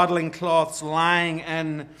swaddling cloths lying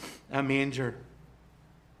in a manger.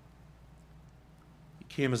 He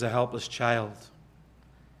came as a helpless child.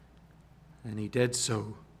 And He did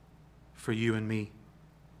so for you and me.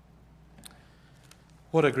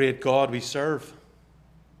 What a great God we serve.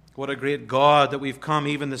 What a great God that we've come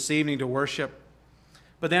even this evening to worship.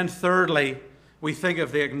 But then thirdly, we think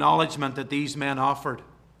of the acknowledgement that these men offered.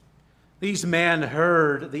 These men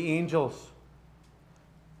heard the angels.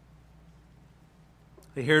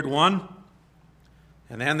 They heard one,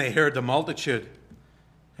 and then they heard the multitude.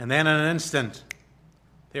 And then in an instant,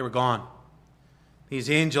 they were gone. These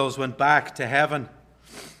angels went back to heaven.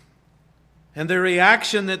 And the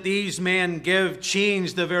reaction that these men give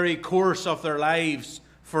changed the very course of their lives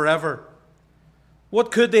forever.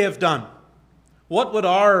 What could they have done? What would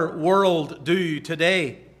our world do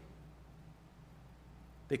today?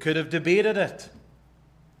 They could have debated it.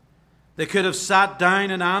 They could have sat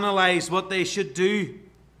down and analyzed what they should do.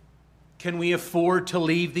 Can we afford to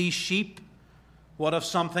leave these sheep? What if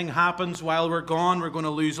something happens while we're gone? We're going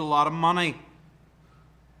to lose a lot of money.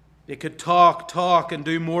 They could talk, and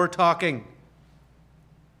do more talking.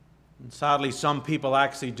 And sadly, some people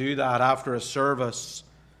actually do that after a service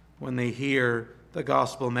when they hear the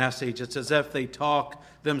gospel message. It's as if they talk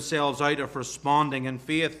themselves out of responding in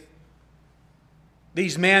faith.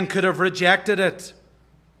 These men could have rejected it.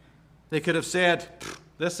 They could have said,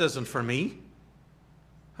 this isn't for me.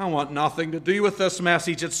 I want nothing to do with this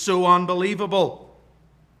message. It's so unbelievable.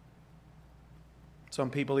 Some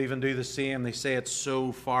people even do the same. They say it's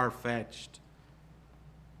so far-fetched.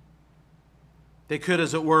 They could,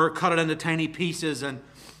 as it were, cut it into tiny pieces and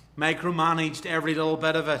micromanaged every little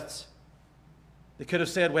bit of it. They could have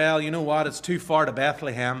said, well, you know what, it's too far to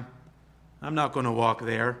Bethlehem. I'm not going to walk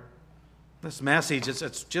there. This message,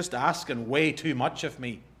 it's just asking way too much of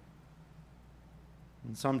me.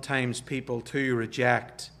 And sometimes people too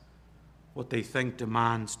reject what they think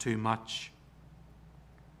demands too much.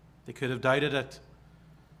 They could have doubted it.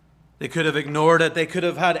 They could have ignored it. They could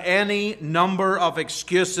have had any number of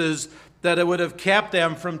excuses that it would have kept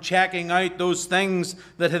them from checking out those things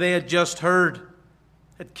that they had just heard.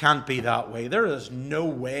 It can't be that way. There is no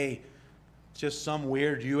way. It's just some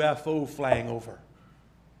weird UFO flying over.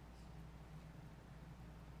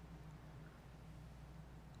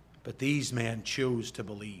 But these men chose to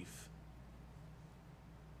believe.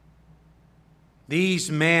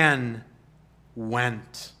 These men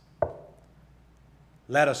went.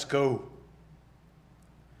 Let us go.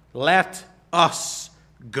 Let us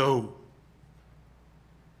go.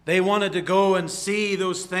 They wanted to go and see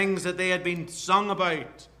those things that they had been sung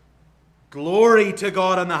about. Glory to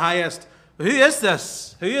God in the highest. Who is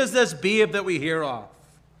this? Who is this babe that we hear of?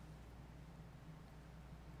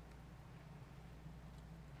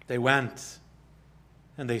 They went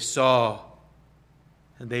and they saw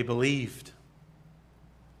and they believed.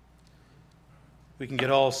 We can get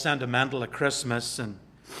all sentimental at Christmas and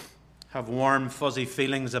have warm, fuzzy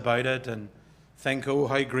feelings about it and think, oh,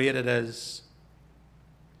 how great it is.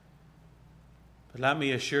 But let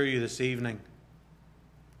me assure you this evening,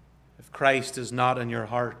 If Christ is not in your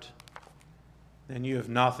heart, then you have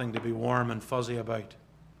nothing to be warm and fuzzy about.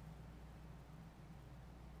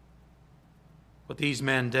 What these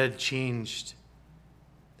men did changed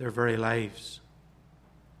their very lives.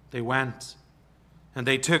 They went and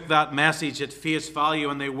they took that message at face value,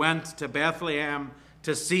 and they went to Bethlehem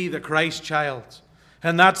to see the Christ child.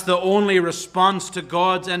 And that's the only response to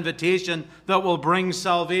God's invitation that will bring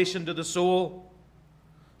salvation to the soul.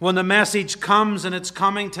 When the message comes, and it's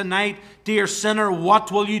coming tonight, dear sinner,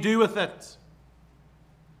 what will you do with it?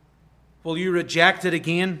 Will you reject it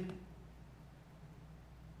again?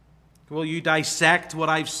 Will you dissect what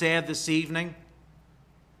I've said this evening?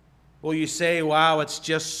 Will you say, wow, it's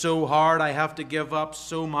just so hard, I have to give up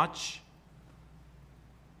so much?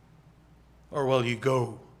 Or will you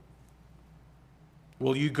go?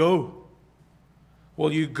 Will you go?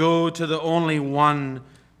 Will you go to the only one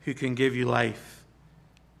who can give you life,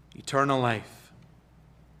 eternal life?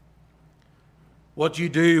 What you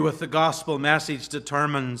do with the gospel message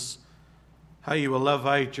determines how you will live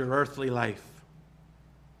out your earthly life,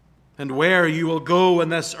 and where you will go when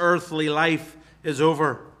this earthly life is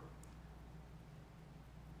over.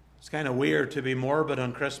 It's kind of weird to be morbid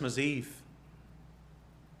on Christmas Eve,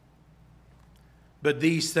 but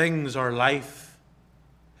these things are life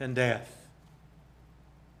and death.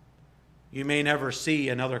 You may never see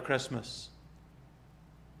another Christmas.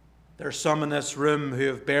 There's some in this room who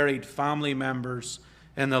have buried family members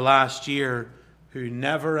in the last year who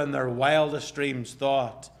never in their wildest dreams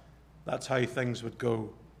thought that's how things would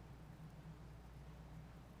go.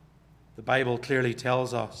 The Bible clearly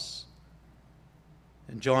tells us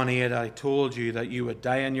in John 8, I told you that you would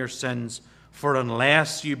die in your sins, for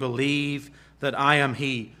unless you believe that I am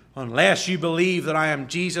He, unless you believe that I am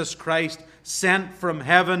Jesus Christ, sent from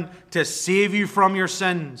heaven to save you from your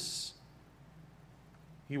sins,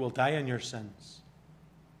 you will die in your sins,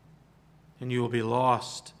 and you will be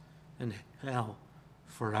lost in hell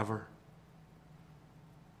forever.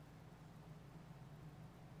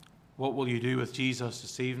 What will you do with Jesus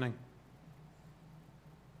this evening?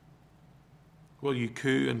 Will you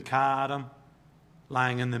coo and caw at Him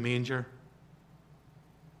lying in the manger?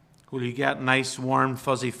 Will you get nice, warm,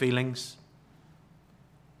 fuzzy feelings?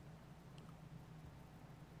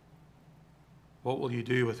 What will you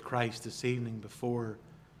do with Christ this evening before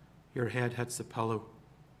your head hits the pillow?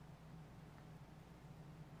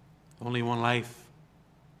 Only one life.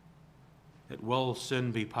 It will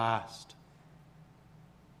soon be past.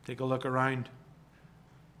 Take a look around.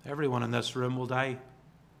 Everyone in this room will die.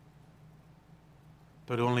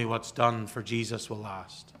 But only what's done for Jesus will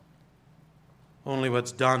last. Only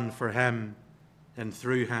what's done for Him and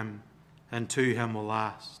through Him and to Him will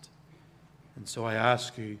last. And so I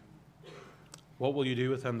ask you, what will you do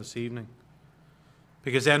with Him this evening?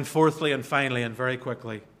 Because then fourthly and finally and very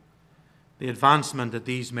quickly, the advancement that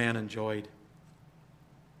these men enjoyed.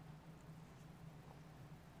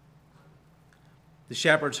 The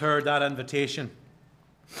shepherds heard that invitation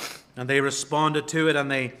and they responded to it, and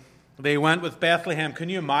they went with Bethlehem. Can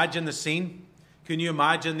you imagine the scene? Can you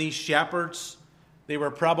imagine these shepherds? They were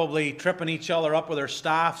probably tripping each other up with their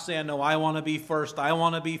staff, saying, no, I want to be first. I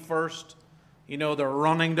want to be first. You know, they're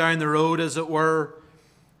running down the road, as it were.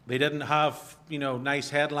 They didn't have, nice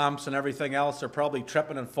headlamps and everything else. They're probably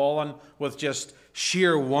tripping and falling with just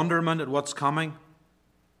sheer wonderment at what's coming.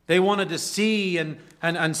 They wanted to see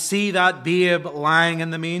and see that babe lying in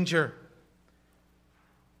the manger.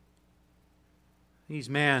 These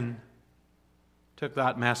men took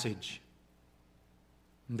that message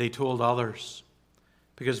and they told others.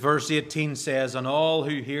 Because verse 18 says, and all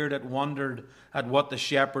who heard it wondered at what the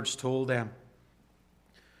shepherds told them.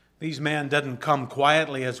 These men didn't come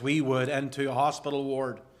quietly as we would into a hospital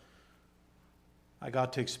ward. I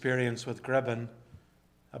got to experience with Gribben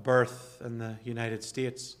a birth in the United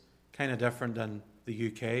States. Kind of different than the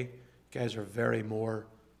UK. You guys are very more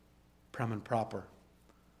prim and proper.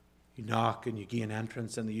 You knock and you gain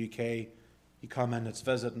entrance. In the UK, you come in, it's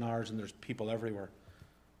visiting hours, and there's people everywhere.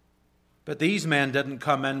 But these men didn't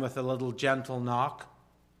come in with a little gentle knock,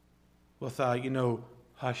 with a,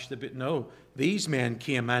 hush the bit. No, these men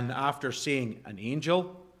came in after seeing an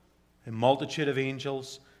angel, a multitude of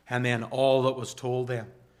angels, and then all that was told them.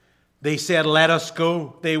 They said, let us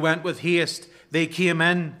go. They went with haste. They came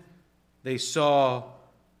in. They saw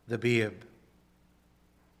the babe.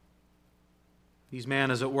 These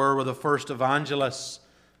men, as it were the first evangelists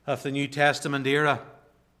of the New Testament era.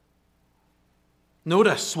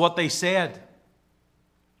 Notice what they said.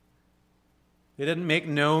 They didn't make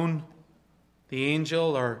known the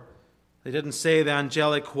angel, or they didn't say the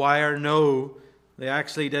angelic choir. No, they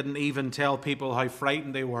actually didn't even tell people how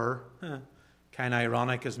frightened they were. Kind kind of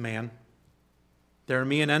ironic as men. Their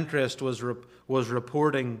main interest was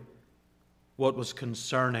reporting what was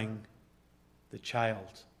concerning the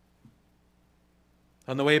child.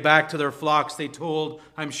 On the way back to their flocks, they told,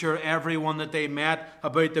 I'm sure, everyone that they met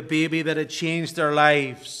about the baby that had changed their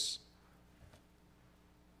lives.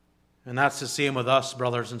 And that's the same with us,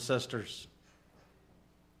 brothers and sisters.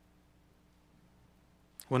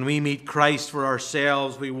 When we meet Christ for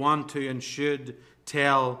ourselves, we want to and should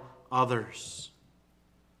tell others.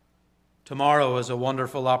 Tomorrow is a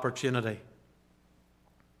wonderful opportunity.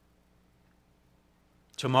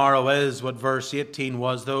 Tomorrow is what verse 18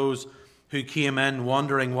 was, those who came in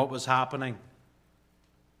wondering what was happening.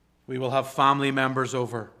 We will have family members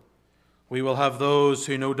over. We will have those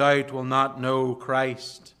who no doubt will not know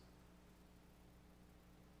Christ.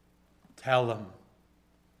 Tell them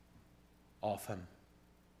of Him.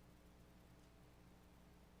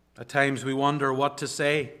 At times we wonder what to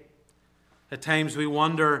say. At times we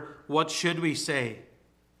wonder, what should we say?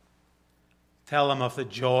 Tell them of the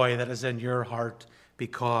joy that is in your heart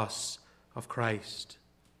because of Christ.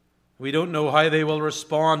 We don't know how they will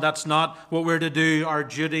respond. That's not what we're to do. Our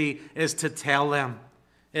duty is to tell them.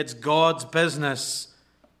 It's God's business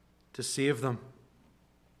to save them.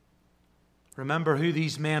 Remember who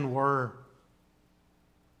these men were.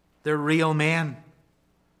 They're real men.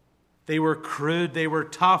 They were crude. They were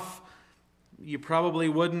tough. You probably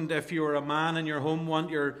wouldn't, if you were a man in your home,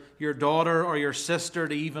 want your daughter or your sister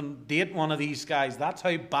to even date one of these guys. That's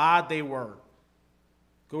how bad they were.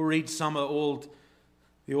 Go read some of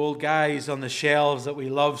the old guys on the shelves that we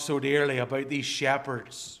love so dearly about these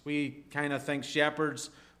shepherds. We kind of think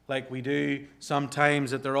shepherds, like we do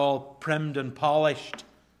sometimes, that they're all primed and polished.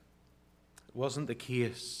 It wasn't the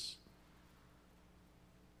case.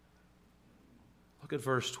 Look at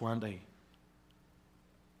verse 20.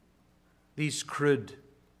 These crude,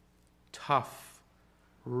 tough,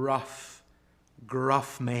 rough,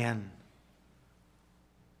 gruff men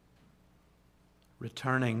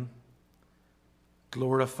returning,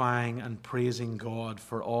 glorifying and praising God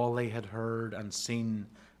for all they had heard and seen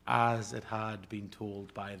as it had been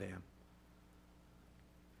told by them.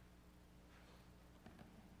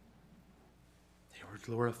 They were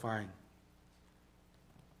glorifying.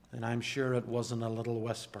 And I'm sure it wasn't a little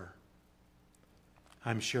whisper.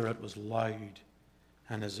 I'm sure it was loud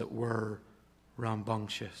and, as it were,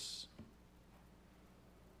 rambunctious.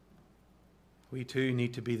 We too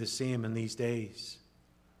need to be the same in these days.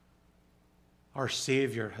 Our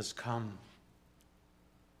Savior has come.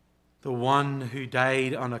 The one who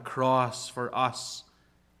died on a cross for us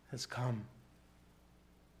has come.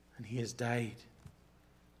 And He has died.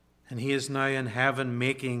 And He is now in heaven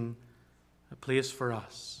making a place for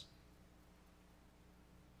us.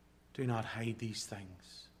 Do not hide these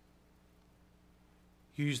things.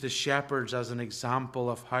 Use the shepherds as an example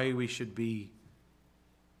of how we should be,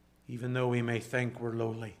 even though we may think we're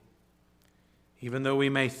lowly. Even though we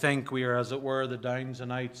may think we are, as it were, the downs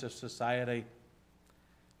and outs of society.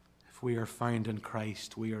 If we are found in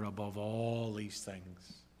Christ, we are above all these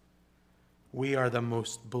things. We are the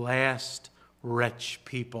most blessed, rich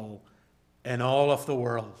people in all of the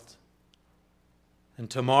world. And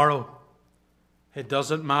tomorrow, it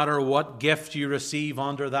doesn't matter what gift you receive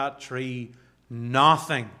under that tree,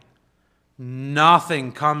 nothing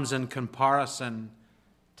comes in comparison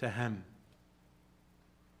to Him.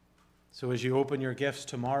 So as you open your gifts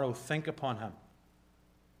tomorrow, think upon Him.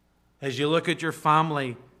 As you look at your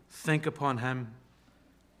family, think upon Him.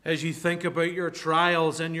 As you think about your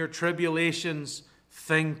trials and your tribulations,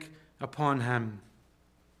 think upon Him.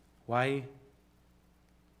 Why?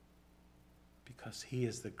 Because He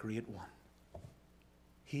is the great one.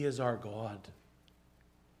 He is our God.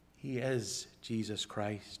 He is Jesus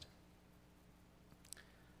Christ.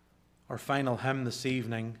 Our final hymn this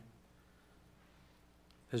evening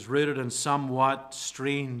is rooted in somewhat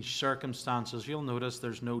strange circumstances. You'll notice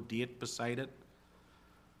there's no date beside it.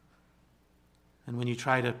 And when you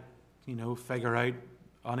try to, figure out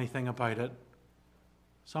anything about it,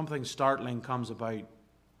 something startling comes about.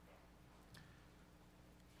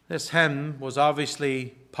 This hymn was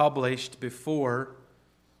obviously published before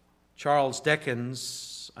Charles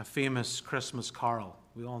Dickens' a famous Christmas carol.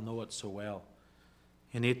 We all know it so well.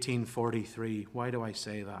 In 1843. Why do I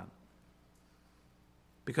say that?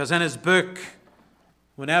 Because in his book,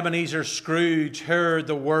 when Ebenezer Scrooge heard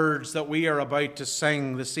the words that we are about to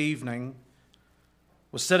sing this evening,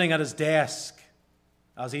 was sitting at his desk,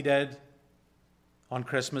 as he did on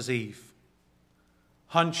Christmas Eve,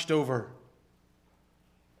 hunched over,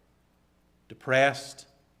 depressed,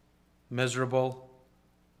 miserable.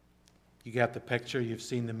 You get the picture. You've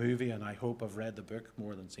seen the movie, and I hope I've read the book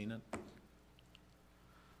more than seen it.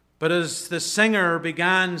 But as the singer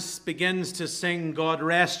begins to sing, God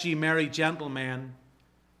rest ye merry gentlemen,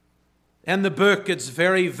 in the book it's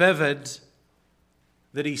very vivid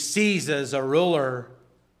that he seizes a ruler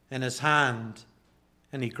in his hand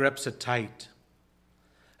and he grips it tight.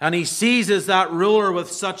 And he seizes that ruler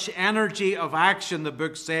with such energy of action, the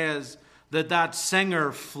book says, that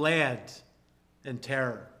singer fled in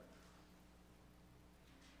terror.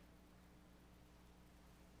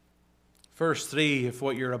 Verse 3 of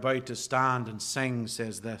what you're about to stand and sing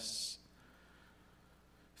says this: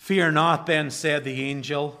 "Fear not, then said the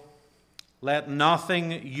angel, let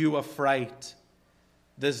nothing you affright.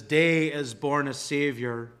 This day is born a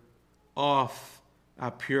Saviour of a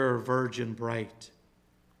pure virgin bright,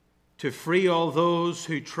 to free all those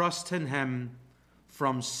who trust in him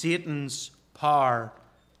from Satan's power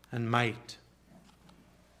and might."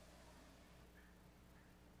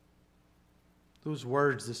 Those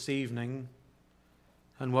words this evening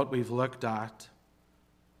and what we've looked at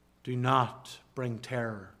do not bring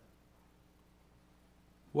terror.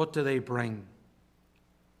 What do they bring?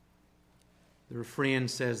 The refrain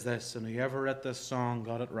says this, and whoever wrote this song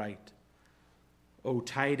got it right: "O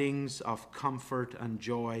tidings of comfort and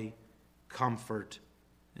joy, comfort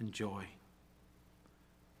and joy."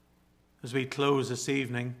 As we close this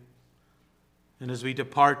evening, and as we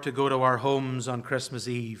depart to go to our homes on Christmas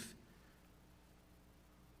Eve,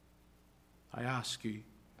 I ask you,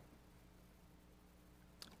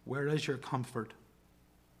 where is your comfort?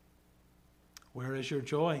 Where is your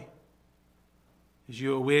joy? As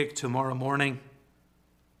you awake tomorrow morning,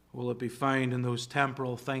 will it be found in those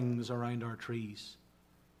temporal things around our trees?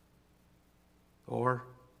 Or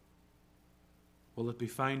will it be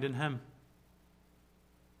found in him?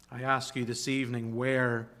 I ask you this evening,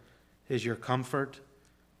 where is your comfort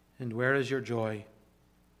and where is your joy?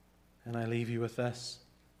 And I leave you with this: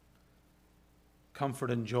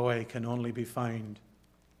 comfort and joy can only be found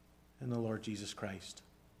in the Lord Jesus Christ.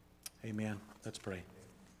 Amen. Let's pray.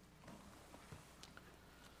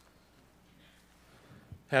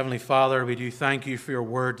 Heavenly Father, we do thank you for your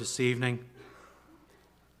word this evening.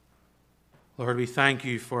 Lord, we thank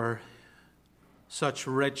you for such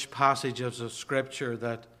rich passages of Scripture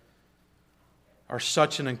that are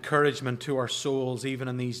such an encouragement to our souls even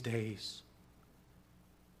in these days.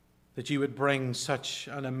 That you would bring such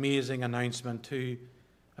an amazing announcement to,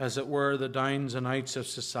 as it were, the downs and outs of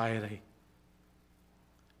society.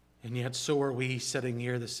 And yet so are we sitting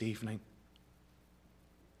here this evening.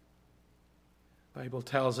 The Bible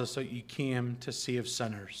tells us that you came to save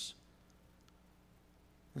sinners.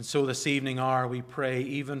 And so this evening we pray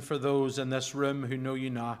even for those in this room who know you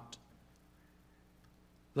not.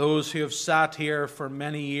 Those who have sat here for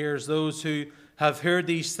many years, those who have heard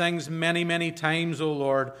these things many, many times, O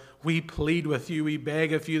Lord, we plead with you, we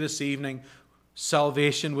beg of you this evening,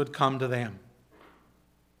 salvation would come to them.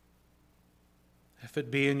 If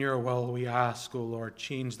it be in your will, we ask, O Lord,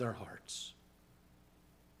 change their hearts.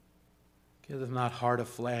 Give them that heart of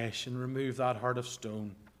flesh and remove that heart of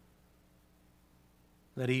stone.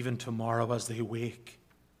 That even tomorrow as they wake,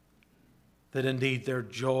 that indeed their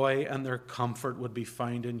joy and their comfort would be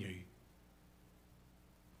found in you.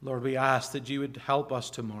 Lord, we ask that you would help us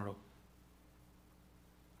tomorrow.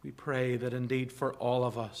 We pray that indeed for all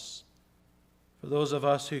of us, for those of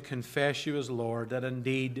us who confess you as Lord, that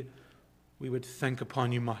indeed we would think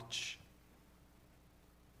upon you much.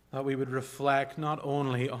 That we would reflect not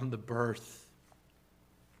only on the birth,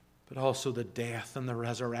 but also the death and the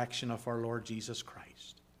resurrection of our Lord Jesus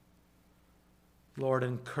Christ. Lord,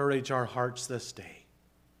 encourage our hearts this day.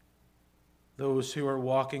 Those who are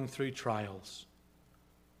walking through trials,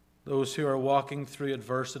 those who are walking through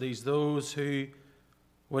adversities, those who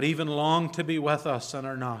would even long to be with us and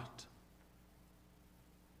are not.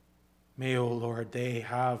 May, O Lord, they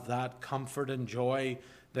have that comfort and joy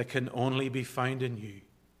that can only be found in you.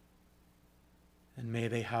 And may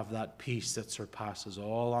they have that peace that surpasses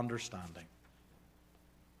all understanding.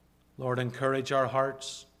 Lord, encourage our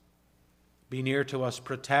hearts. Be near to us.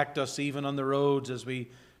 Protect us even on the roads as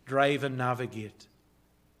we drive and navigate.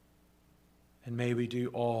 And may we do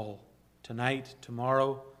all tonight,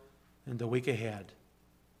 tomorrow, and the week ahead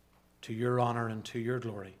to your honor and to your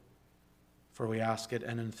glory. For we ask it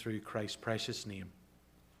in and through Christ's precious name.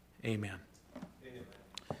 Amen. Amen.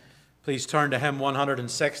 Please turn to hymn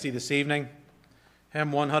 160 this evening.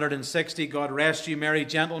 Hymn 160, God rest you, merry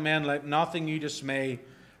gentlemen, let nothing you dismay.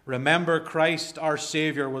 Remember Christ our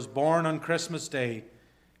Saviour was born on Christmas Day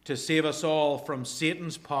to save us all from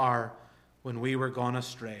Satan's power when we were gone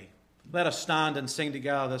astray. Let us stand and sing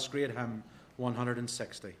together this great hymn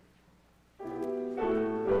 160.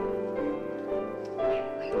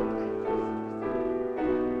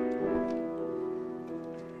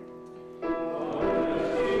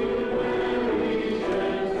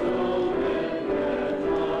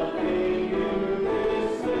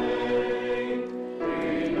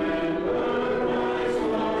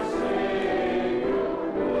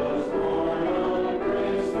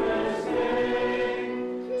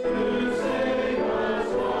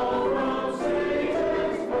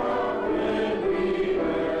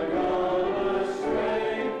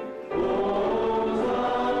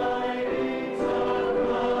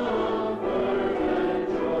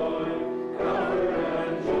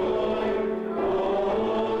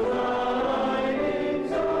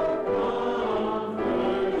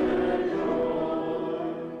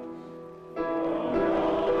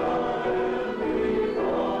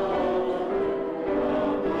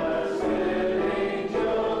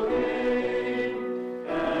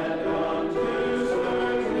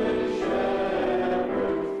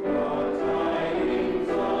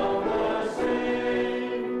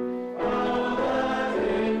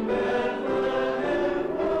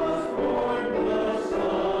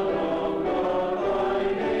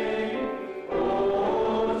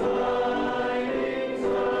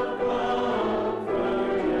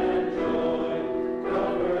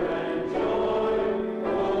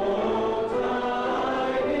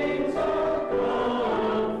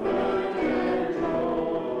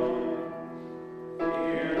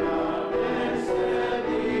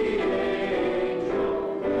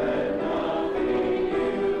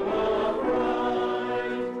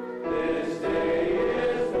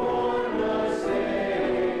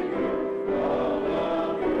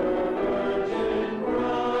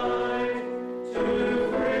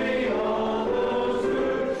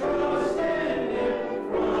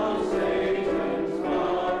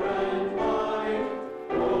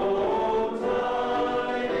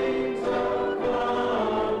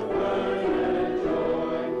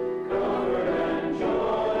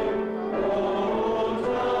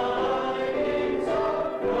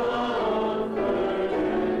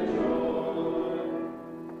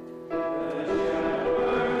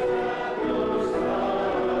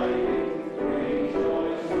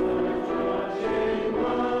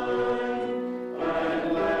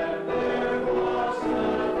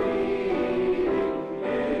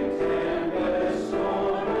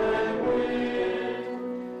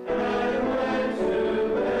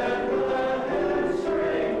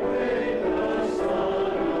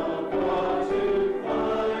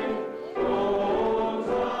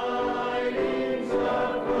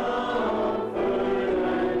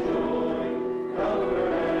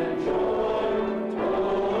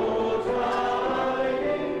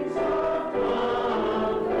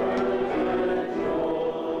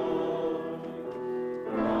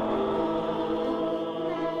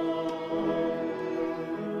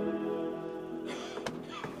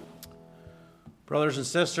 Brothers and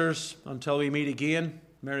sisters, until we meet again,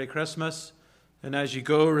 Merry Christmas. And as you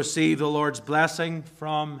go, receive the Lord's blessing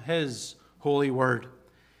from His holy word.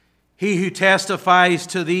 He who testifies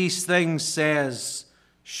to these things says,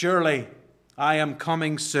 surely I am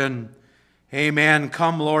coming soon. Amen.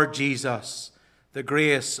 Come, Lord Jesus. The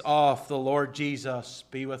grace of the Lord Jesus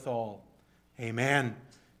be with all. Amen.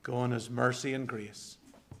 Go in His mercy and grace.